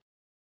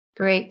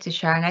 Great,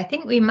 Tushar. And I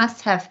think we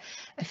must have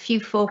a few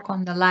folk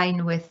on the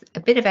line with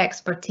a bit of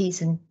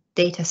expertise in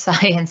data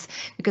science,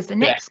 because the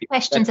next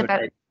question's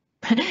about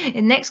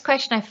the next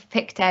question I've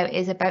picked out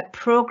is about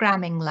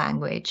programming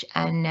language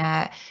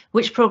and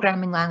which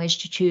programming language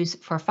to choose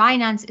for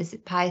finance. Is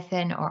it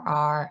Python or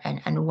R,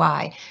 and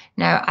why?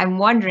 Now, I'm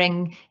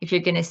wondering if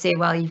you're going to say,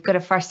 well, you've got to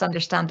first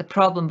understand the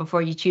problem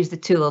before you choose the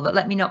tool, but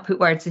let me not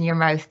put words in your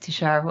mouth,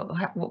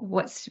 Tushar.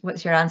 What's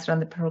your answer on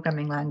the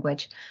programming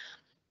language?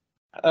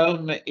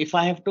 If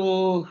I have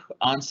to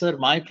answer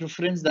my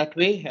preference that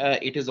way,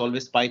 it is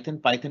always Python.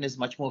 Python is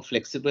much more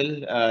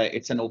flexible.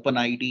 It's an open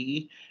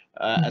IDE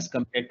as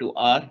compared to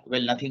R.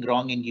 Well, nothing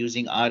wrong in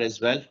using R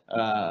as well,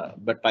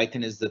 but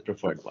Python is the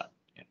preferred one.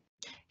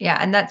 Yeah,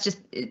 and that's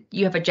just,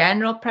 you have a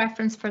general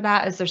preference for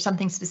that? Is there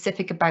something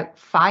specific about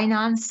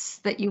finance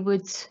that you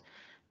would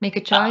make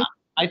a choice?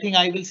 I think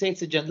I will say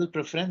it's a general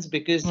preference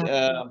because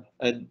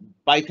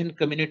Python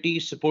community,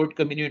 support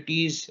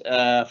communities,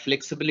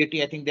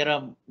 flexibility. I think there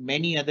are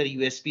many other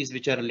USPs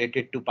which are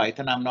related to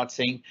Python. I'm not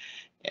saying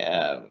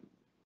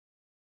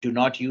do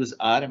not use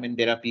R. I mean,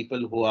 there are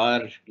people who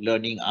are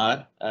learning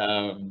R.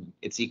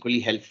 It's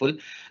equally helpful.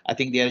 I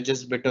think there are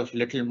just a bit of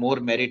little more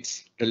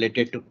merits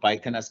related to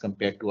Python as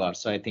compared to R.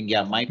 So I think,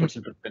 yeah, my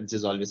personal preference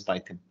is always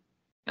Python.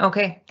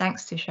 Okay,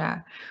 thanks,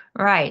 Tushar.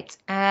 Right,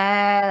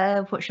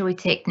 what shall we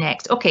take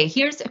next? Okay,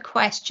 here's a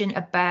question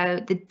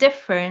about the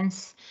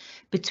difference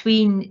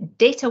between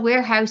data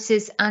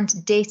warehouses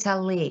and data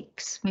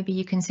lakes. Maybe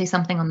you can say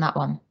something on that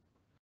one.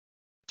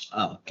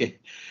 Okay.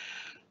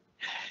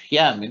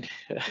 Yeah, I mean,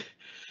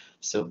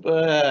 so,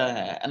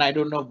 and I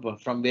don't know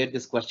from where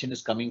this question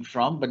is coming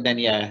from, but then,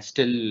 yeah,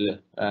 still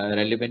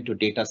relevant to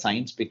data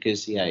science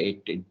because, yeah,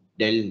 it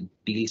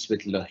deals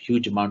with a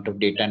huge amount of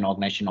data, and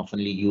organization often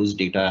use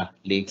data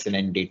lakes and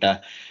then data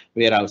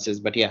warehouses.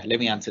 But yeah, let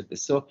me answer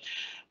this. So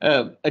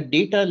a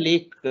data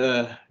lake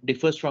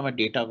differs from a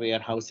data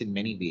warehouse in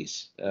many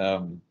ways.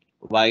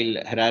 While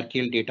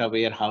hierarchical data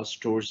warehouse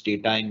stores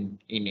data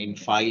in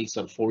files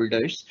or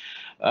folders,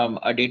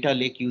 a data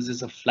lake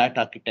uses a flat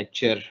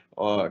architecture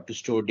to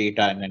store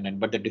data,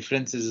 but the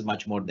difference is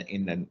much more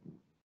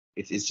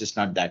it's just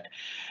not that.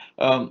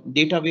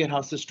 Data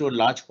warehouses store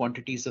large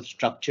quantities of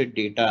structured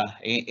data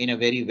in a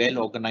very well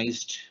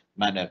organized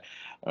manner.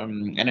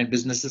 And then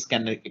businesses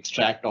can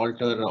extract,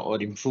 alter,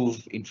 or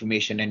improve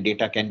information, and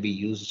data can be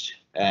used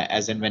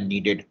as and when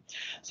needed.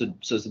 So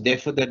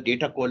therefore, the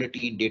data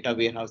quality in data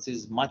warehouse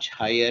is much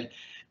higher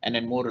and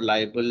then more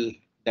reliable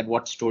than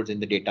what's stored in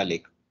the data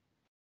lake.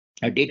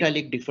 A data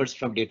lake differs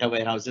from data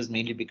warehouses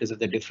mainly because of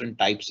the different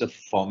types of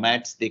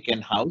formats they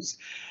can house,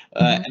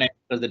 and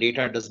because the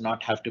data does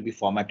not have to be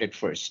formatted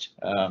first.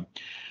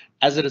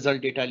 As a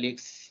result, data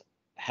lakes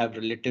have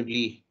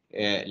relatively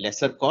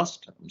lesser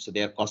cost, so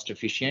they are cost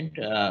efficient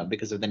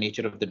because of the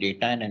nature of the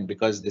data and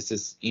because this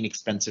is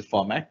inexpensive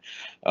format.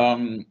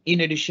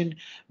 In addition,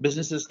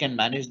 businesses can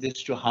manage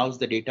this to house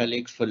the data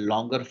lakes for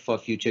longer for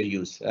future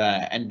use,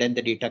 and then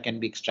the data can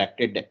be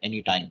extracted at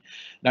any time.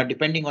 Now,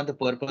 depending on the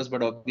purpose,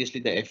 but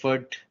obviously the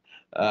effort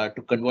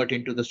to convert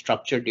into the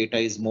structured data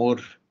is more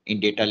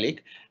in data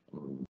lake.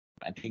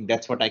 I think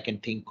that's what I can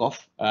think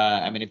of.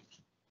 I mean,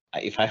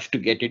 if I have to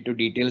get into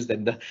details,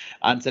 then the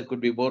answer could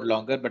be more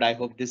longer, but I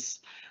hope this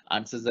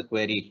answers the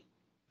query.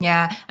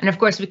 Yeah, and of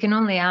course, we can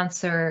only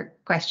answer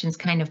questions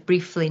kind of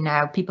briefly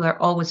now. People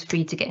are always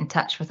free to get in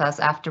touch with us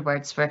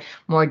afterwards for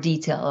more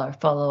detail or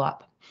follow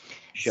up.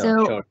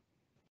 Sure.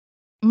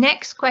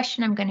 Next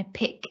question I'm going to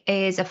pick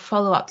is a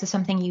follow-up to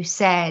something you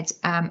said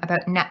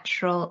about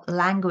natural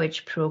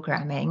language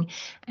programming.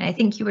 And I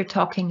think you were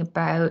talking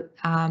about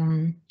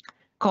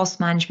cost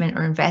management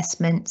or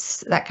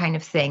investments, that kind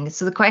of thing.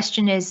 So the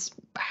question is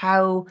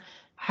how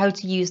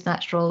to use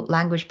natural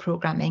language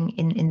programming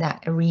in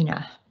that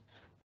arena.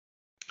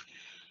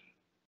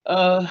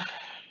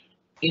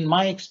 In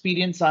my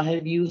experience, I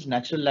have used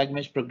natural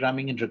language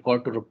programming in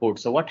record to report.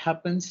 So what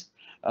happens,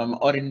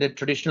 or in the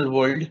traditional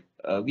world,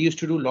 we used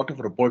to do a lot of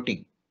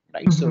reporting,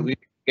 right? So we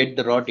get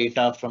the raw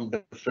data from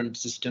different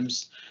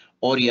systems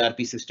or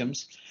ERP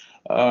systems.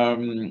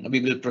 We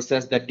will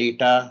process that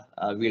data,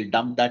 we'll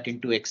dump that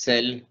into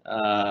Excel,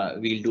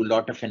 we'll do a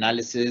lot of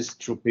analysis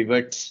through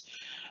pivots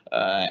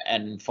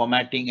and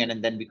formatting,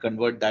 and then we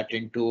convert that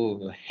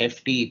into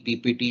hefty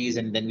PPTs,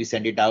 and then we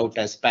send it out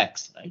as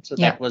packs, right? So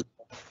that was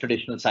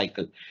traditional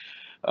cycle.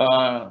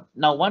 Now,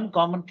 one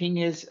common thing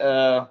is,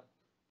 or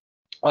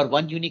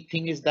one unique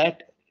thing is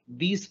that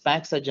these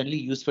packs are generally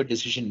used for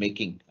decision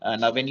making.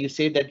 Now, when you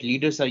say that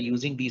leaders are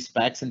using these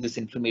packs and this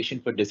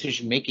information for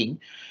decision making,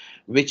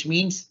 which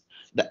means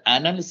the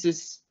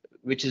analysis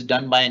which is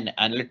done by an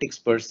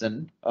analytics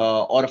person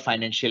or a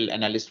financial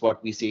analyst,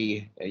 what we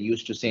say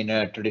used to say in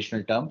a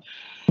traditional term,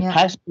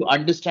 has to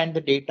understand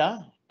the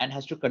data and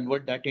has to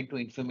convert that into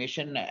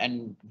information,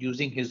 and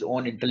using his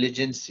own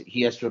intelligence,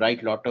 he has to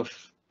write a lot of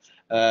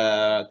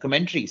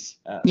commentaries.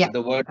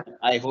 The word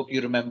I hope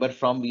you remember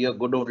from your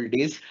good old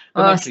days.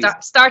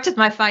 Started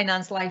my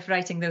finance life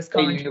writing those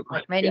commentaries,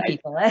 like many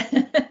people.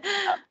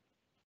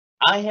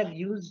 I have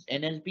used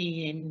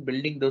NLP in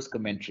building those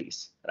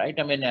commentaries, right?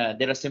 I mean,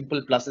 there are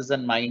simple pluses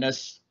and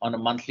minus on a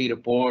monthly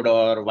report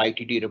or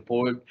YTD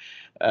report.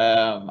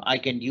 I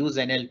can use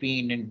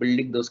NLP in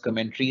building those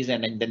commentaries,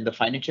 and then the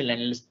financial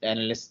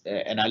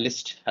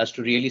analyst has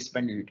to really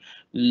spend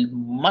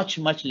much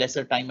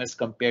lesser time as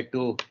compared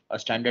to a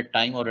standard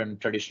time or in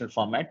traditional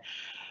format,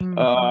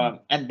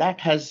 and that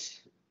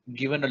has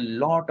given a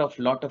lot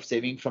of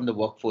saving from the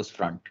workforce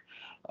front.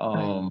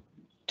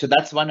 So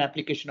that's one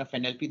application of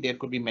NLP. There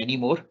could be many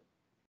more,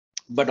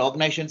 but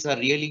organizations are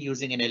really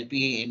using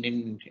NLP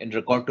in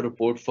record to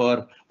report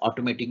for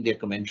automating their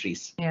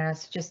commentaries. Yeah,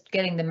 it's just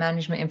getting the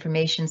management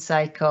information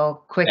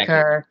cycle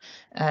quicker,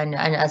 and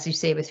as you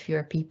say, with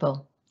fewer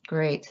people.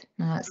 Great,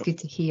 that's good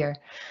to hear.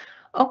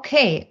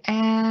 Okay,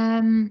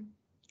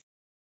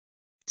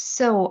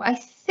 so I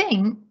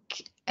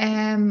think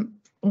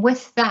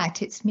with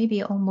that, it's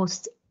maybe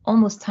almost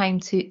time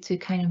to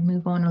kind of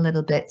move on a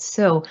little bit.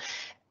 So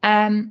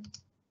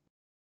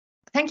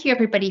thank you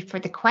everybody for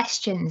the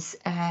questions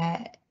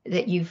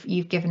that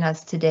you've given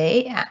us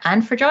today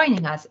and for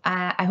joining us.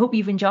 I hope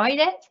you've enjoyed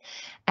it.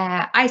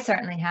 I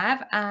certainly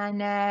have,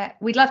 and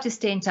we'd love to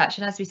stay in touch.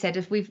 And as we said,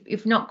 if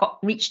we've not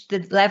reached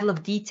the level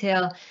of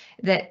detail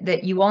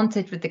that you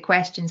wanted with the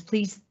questions,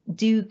 please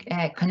do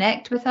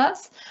connect with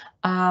us.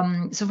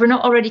 So if we're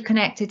not already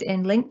connected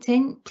in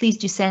LinkedIn, please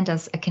do send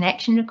us a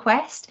connection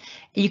request.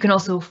 You can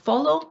also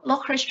follow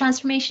Loughridge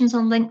Transformations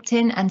on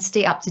LinkedIn and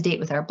stay up to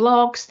date with our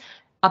blogs,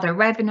 other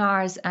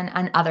webinars,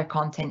 and other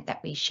content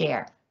that we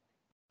share.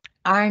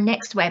 Our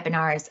next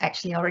webinar is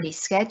actually already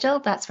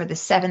scheduled. That's for the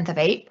 7th of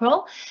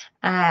April,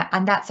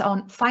 and that's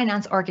on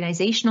finance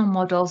organizational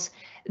models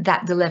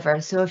that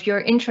deliver. So if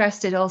you're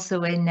interested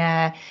also in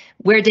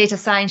where data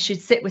science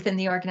should sit within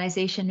the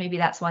organization, maybe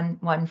that's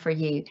one for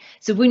you.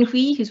 So Woon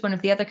Hui, who's one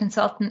of the other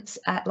consultants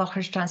at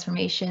Loughridge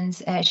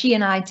Transformations, she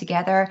and I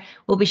together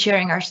will be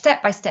sharing our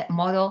step-by-step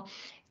model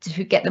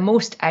to get the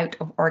most out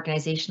of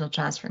organizational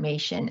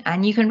transformation.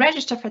 And you can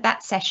register for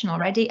that session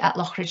already at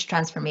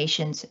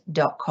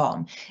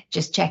loughridgetransformations.com.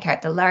 Just check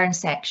out the Learn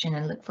section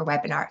and look for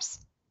webinars.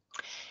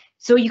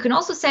 So you can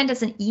also send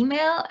us an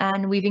email,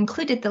 and we've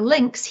included the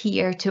links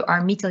here to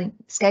our meeting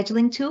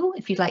scheduling tool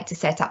if you'd like to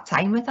set up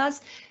time with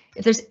us.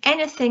 If there's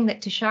anything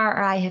that Tushar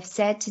or I have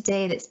said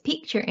today that's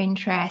piqued your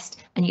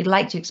interest and you'd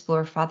like to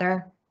explore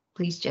further,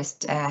 please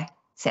just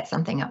set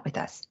something up with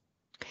us.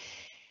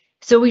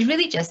 So we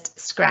really just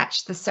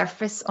scratched the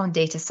surface on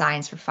data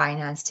science for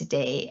finance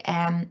today.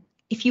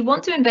 If you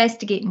want to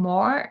investigate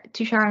more,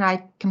 Tushar and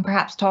I can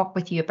perhaps talk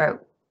with you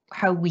about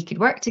how we could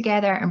work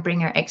together and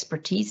bring our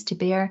expertise to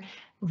bear. It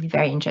would be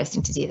very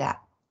interesting to do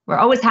that. We're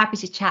always happy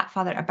to chat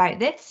further about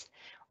this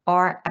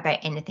or about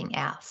anything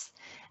else.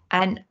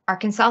 And our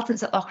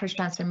consultants at Loughridge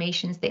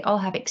Transformations, they all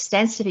have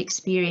extensive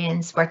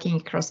experience working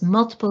across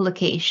multiple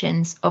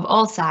locations of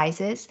all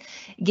sizes,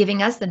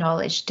 giving us the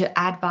knowledge to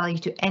add value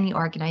to any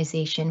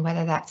organisation,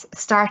 whether that's a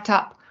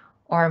startup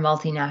or a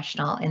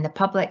multinational in the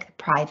public, the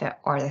private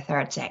or the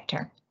third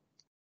sector.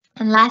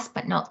 And last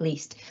but not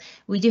least,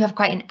 we do have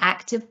quite an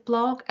active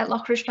blog at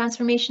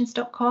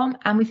loughridgetransformations.com,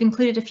 and we've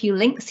included a few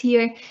links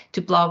here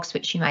to blogs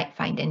which you might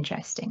find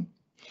interesting.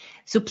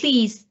 So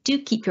please do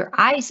keep your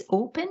eyes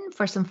open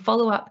for some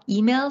follow-up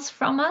emails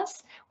from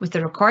us with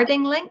the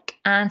recording link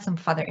and some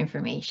further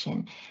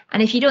information.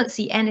 And if you don't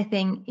see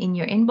anything in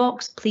your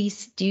inbox,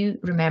 please do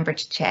remember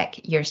to check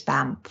your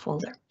spam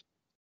folder.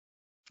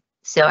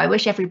 So I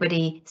wish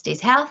everybody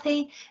stays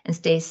healthy and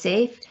stays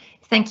safe.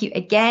 Thank you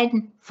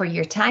again for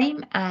your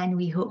time, and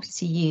we hope to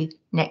see you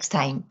next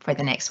time for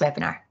the next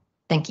webinar.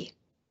 Thank you.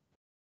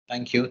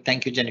 Thank you.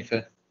 Thank you,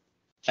 Jennifer.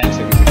 Thanks,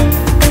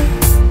 everybody.